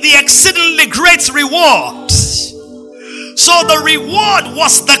seen the exceedingly great reward. So the reward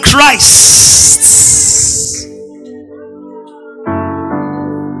was the Christ.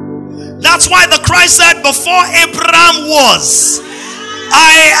 That's why the Christ said, before Abraham was,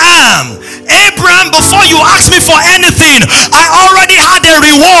 I am. Abraham, before you ask me for anything, I already had a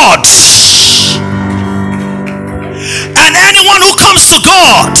reward. And anyone who comes to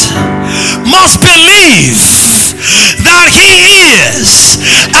God must believe that He is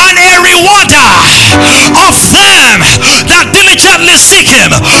and a rewarder of them that diligently seek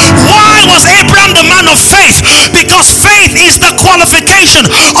Him. Why was Abraham the man of faith? Because faith is the qualification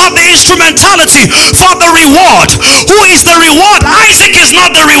of the instrumentality for the reward. Who is the reward? Isaac is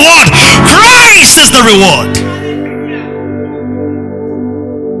not the reward. Christ is the reward.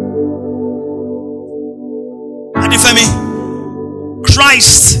 Adifemi,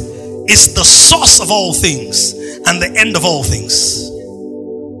 Christ is the source of all things and the end of all things.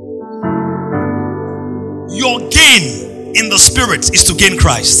 Your gain in the spirit is to gain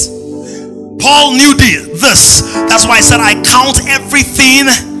Christ. Paul knew this. That's why I said, I count everything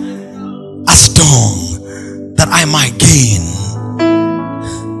as dung that I might gain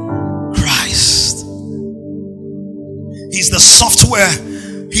Christ. He's the software.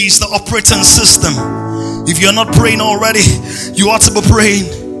 He's the operating system. If you're not praying already, you ought to be praying.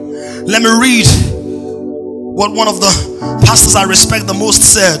 Let me read what one of the pastors I respect the most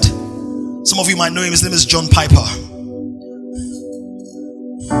said. Some of you might know him. His name is John Piper.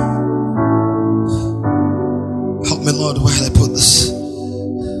 Help me, Lord, where did I put this?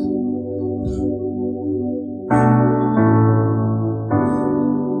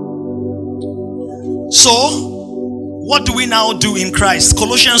 So, what do we now do in Christ?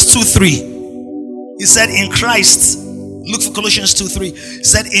 Colossians 2:3. He said in Christ, look for Colossians 2:3. He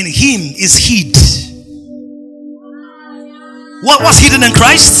said in Him is hid. What was hidden in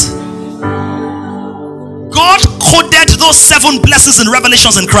Christ? God coded those 7 blessings and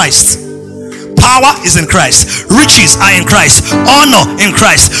revelations in Christ. Power is in Christ. Riches are in Christ. Honor in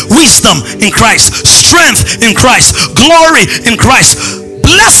Christ. Wisdom in Christ. Strength in Christ. Glory in Christ.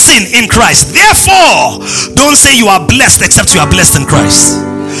 Blessing in Christ. Therefore, don't say you are blessed except you are blessed in Christ.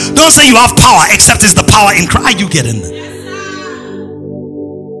 Don't say you have power except it's the power in Christ. Are you getting it?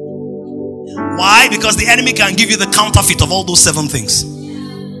 Why? Because the enemy can give you the counterfeit of all those 7 things.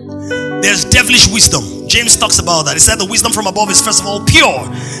 There's devilish wisdom. James talks about that. He said the wisdom from above is first of all pure,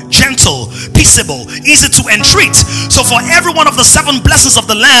 gentle, peaceable, easy to entreat. So for every one of the 7 blessings of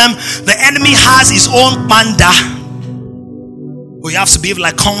the Lamb, the enemy has his own panda. We have to behave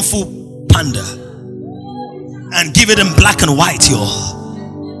like Kung Fu Panda and give it in black and white, y'all.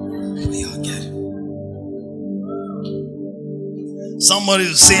 Somebody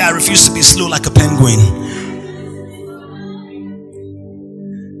will say, I refuse to be slow like a penguin.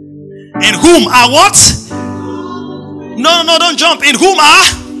 In whom are what? No, don't jump. In whom are?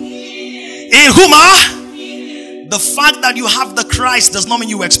 The fact that you have the Christ does not mean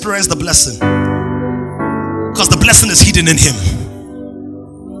you experience the blessing, because the blessing is hidden in Him.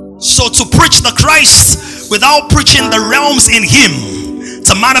 So to preach the Christ without preaching the realms in Him,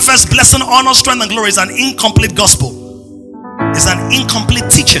 to manifest blessing, honor, strength, and glory, is an incomplete gospel. It's an incomplete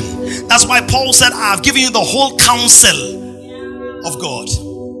teaching. That's why Paul said, I have given you the whole counsel of God.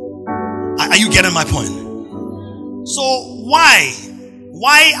 Are you getting my point? So why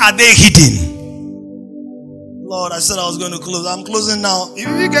are they hidden? Lord, I said I was going to close. I'm closing now. If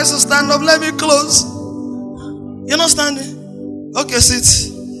you guys will stand up, let me close. You're not standing? Okay,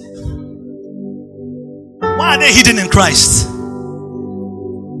 sit. Why are they hidden in Christ?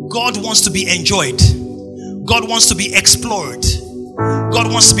 God wants to be enjoyed. God wants to be explored.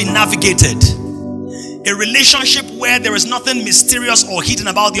 God wants to be navigated. A relationship where there is nothing mysterious or hidden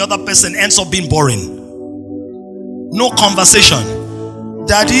about the other person ends up being boring. No conversation.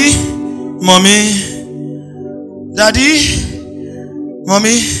 Daddy, mommy, daddy,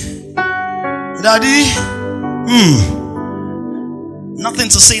 mommy, Daddy, nothing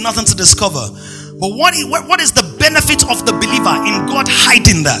to say, nothing to discover. But what is the benefit of the believer in God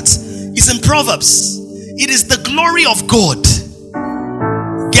hiding that? It's in Proverbs. It is the glory of God.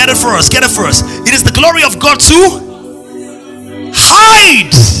 Get it for us. It is the glory of God to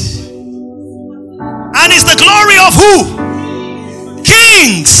hide. And it's the glory of who?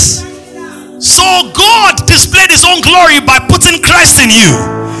 Kings. So God displayed his own glory by putting Christ in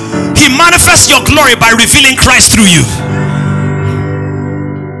you. He manifests your glory by revealing Christ through you.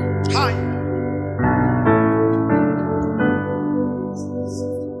 Hi.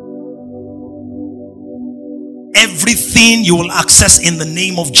 Everything you will access in the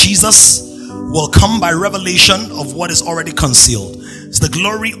name of Jesus will come by revelation of what is already concealed. It's the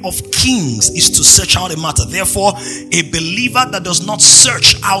glory of kings is to search out a matter. Therefore, a believer that does not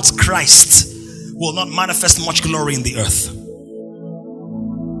search out Christ will not manifest much glory in the earth.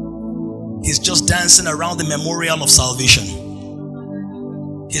 He's just dancing around the memorial of salvation.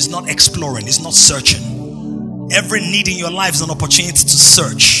 He's not exploring. He's not searching. Every need in your life is an opportunity to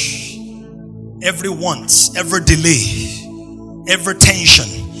search. Every want, every delay, every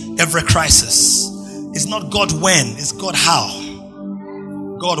tension, every crisis. It's not God when, it's God how.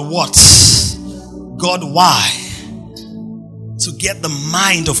 God what? God why? To get the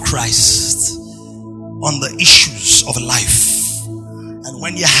mind of Christ on the issues of life. And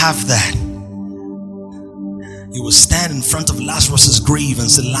when you have that, you will stand in front of Lazarus' grave and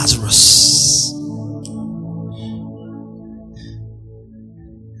say, Lazarus,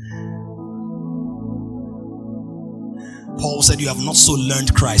 Paul said, you have not so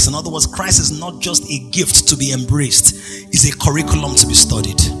learned Christ. In other words, Christ is not just a gift to be embraced, it's a curriculum to be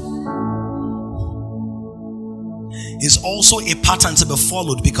studied. It's also a pattern to be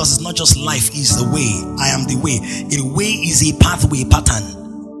followed, because it's not just life is the way, I am the way. A way is a pathway pattern.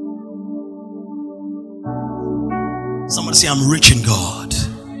 Somebody say, I'm rich in God.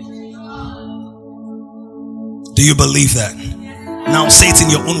 Do you believe that? Now say it in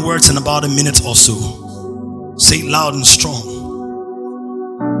your own words in about a minute or so. Say it loud and strong.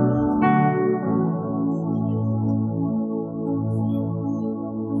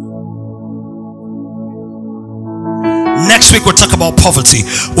 Next week we'll talk about poverty.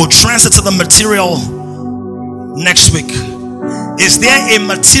 We'll transit to the material next week. Is there a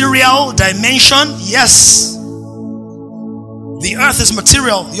material dimension? Yes. The earth is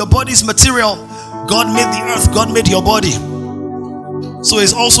material. Your body is material. God made the earth. God made your body. So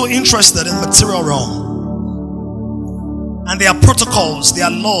he's also interested in the material realm. And there are protocols, there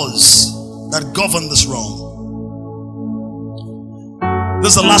are laws that govern this realm.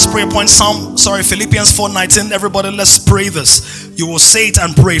 This is the last prayer point. Philippians 4:19. Everybody, let's pray this. You will say it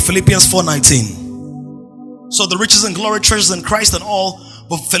and pray. Philippians 4:19. So the riches and glory, treasures in Christ and all.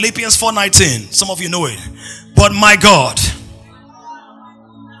 But Philippians 4:19. Some of you know it. But my God.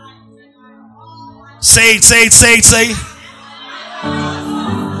 Say it.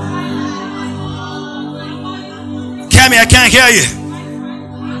 Cammy, I can't hear you.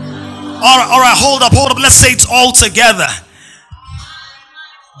 All right, hold up. Let's say it all together.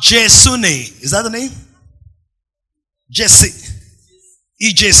 Jesune. Is that the name? Jesse.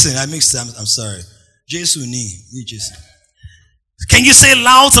 Jason. I mixed it. I'm sorry. Jesune. Jason. Can you say it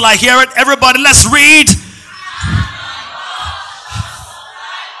loud till I hear it? Everybody, let's read.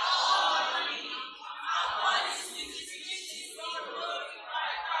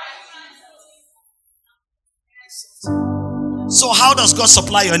 So how does God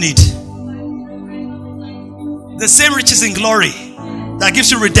supply your need? The same riches in glory that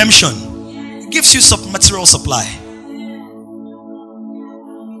gives you redemption, it gives you material supply.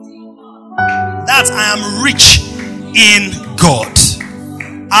 That I am rich in God.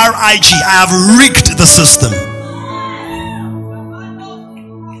 R.I.G. I have rigged the system.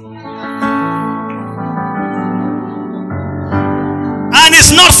 And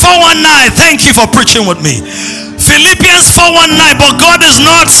it's not 419. Thank you for preaching with me. Philippians 4:19, but God is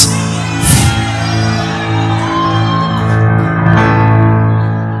not.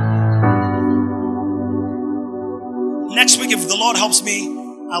 Next week, if the Lord helps me,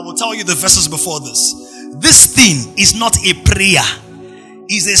 I will tell you the verses before this. This thing is not a prayer,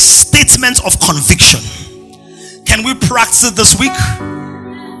 it's a statement of conviction. Can we practice it this week?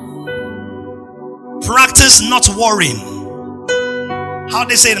 Practice not worrying. How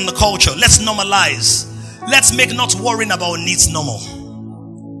they say it in the culture, let's normalize. Let's make not worrying about needs normal.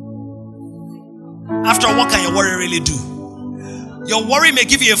 After all, what can your worry really do? Your worry may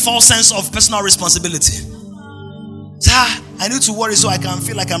give you a false sense of personal responsibility. I need to worry so I can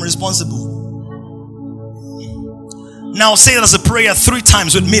feel like I'm responsible. Now say it as a prayer 3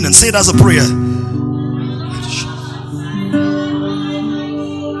 times with meaning. Say it as a prayer.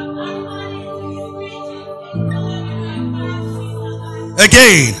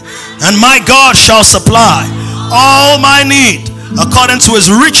 Again, and my God shall supply all my need according to his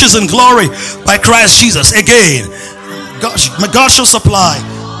riches and glory by Christ Jesus. Again, my God shall supply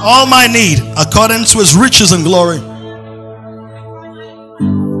all my need according to his riches and glory.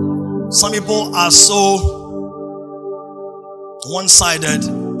 Some people are so one-sided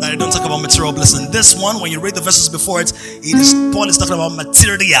that they don't talk about material blessing. This one, when you read the verses before it, Paul is talking about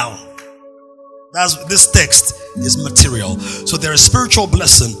material. This text is material. So there is spiritual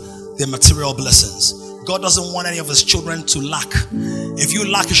blessing, there are material blessings. God doesn't want any of his children to lack. If you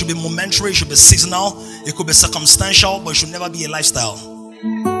lack, it should be momentary, it should be seasonal, it could be circumstantial, but it should never be a lifestyle.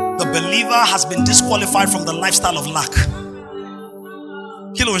 The believer has been disqualified from the lifestyle of lack.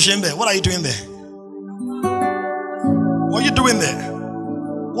 Kilo Shembe, what are you doing there? What are you doing there?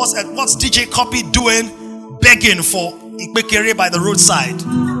 What's DJ Copy doing begging for Ikpekere by the roadside?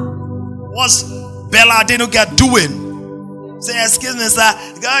 What's Bella Adenuga doing? Say, excuse me, sir.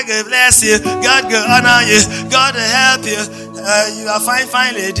 God will bless you. God will honor you. God will help you. You are fine,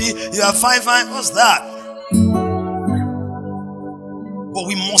 fine lady. You are fine, fine. What's that? But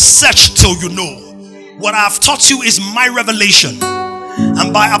we must search till you know. What I have taught you is my revelation.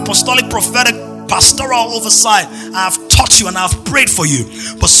 And by apostolic, prophetic, pastoral oversight, I have taught you and I have prayed for you.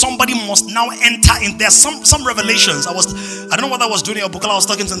 But somebody must now enter in there. Some revelations. I don't know what I was doing in Bukala. I was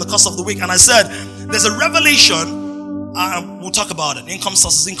talking to in the course of the week, and I said, there's a revelation. We'll talk about it. Income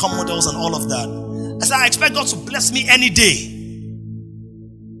sources, income models, and all of that. I said, I expect God to bless me any day.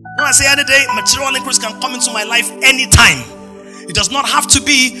 When I say any day, material increase can come into my life anytime. It does not have to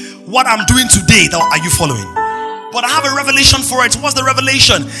be what I'm doing today. Are you following? But I have a revelation for it. What's the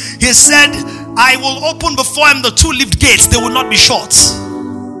revelation? He said, I will open before him the 2 lift gates. They will not be shut.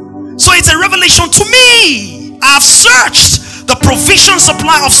 So it's a revelation to me. I have searched the provision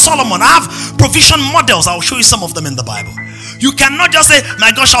supply of Solomon. I have provision models. I'll show you some of them in the Bible. You cannot just say,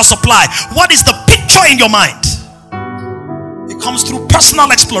 my God shall supply. What is the picture in your mind? It comes through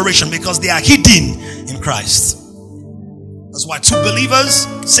personal exploration because they are hidden in Christ. That's why 2 believers,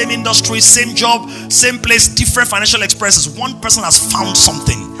 same industry, same job, same place, different financial experiences. One person has found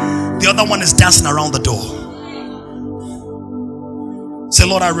something. The other one is dancing around the door. Say,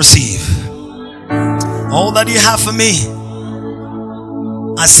 Lord, I receive all that you have for me.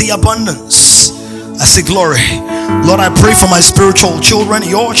 I see abundance. I see glory. Lord, I pray for my spiritual children,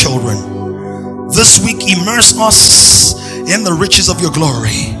 your children. This week, immerse us in the riches of your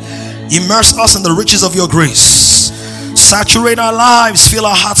glory. Immerse us in the riches of your grace. Saturate our lives, fill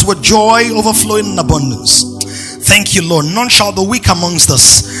our hearts with joy, overflowing in abundance. Thank you, Lord. None shall be weak amongst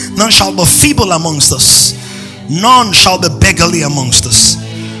us. None shall be feeble amongst us. None shall be beggarly amongst us.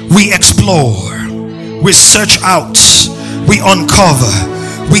 We explore, we search out, we uncover,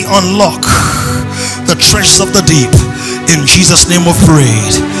 we unlock the treasures of the deep. In Jesus' name we've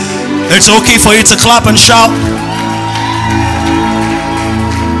prayed. It's okay for you to clap and shout.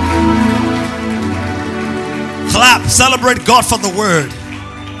 Clap, celebrate God for the word.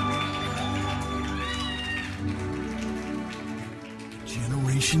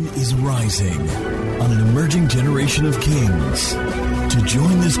 Generation is rising on an emerging generation of kings. To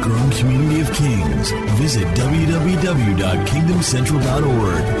join this growing community of kings, visit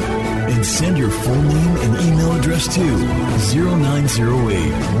www.kingdomcentral.org and send your full name and email address to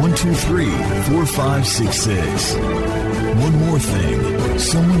 0908-123-4566. One more thing,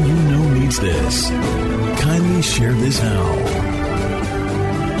 someone you know needs this. Kindly share this now.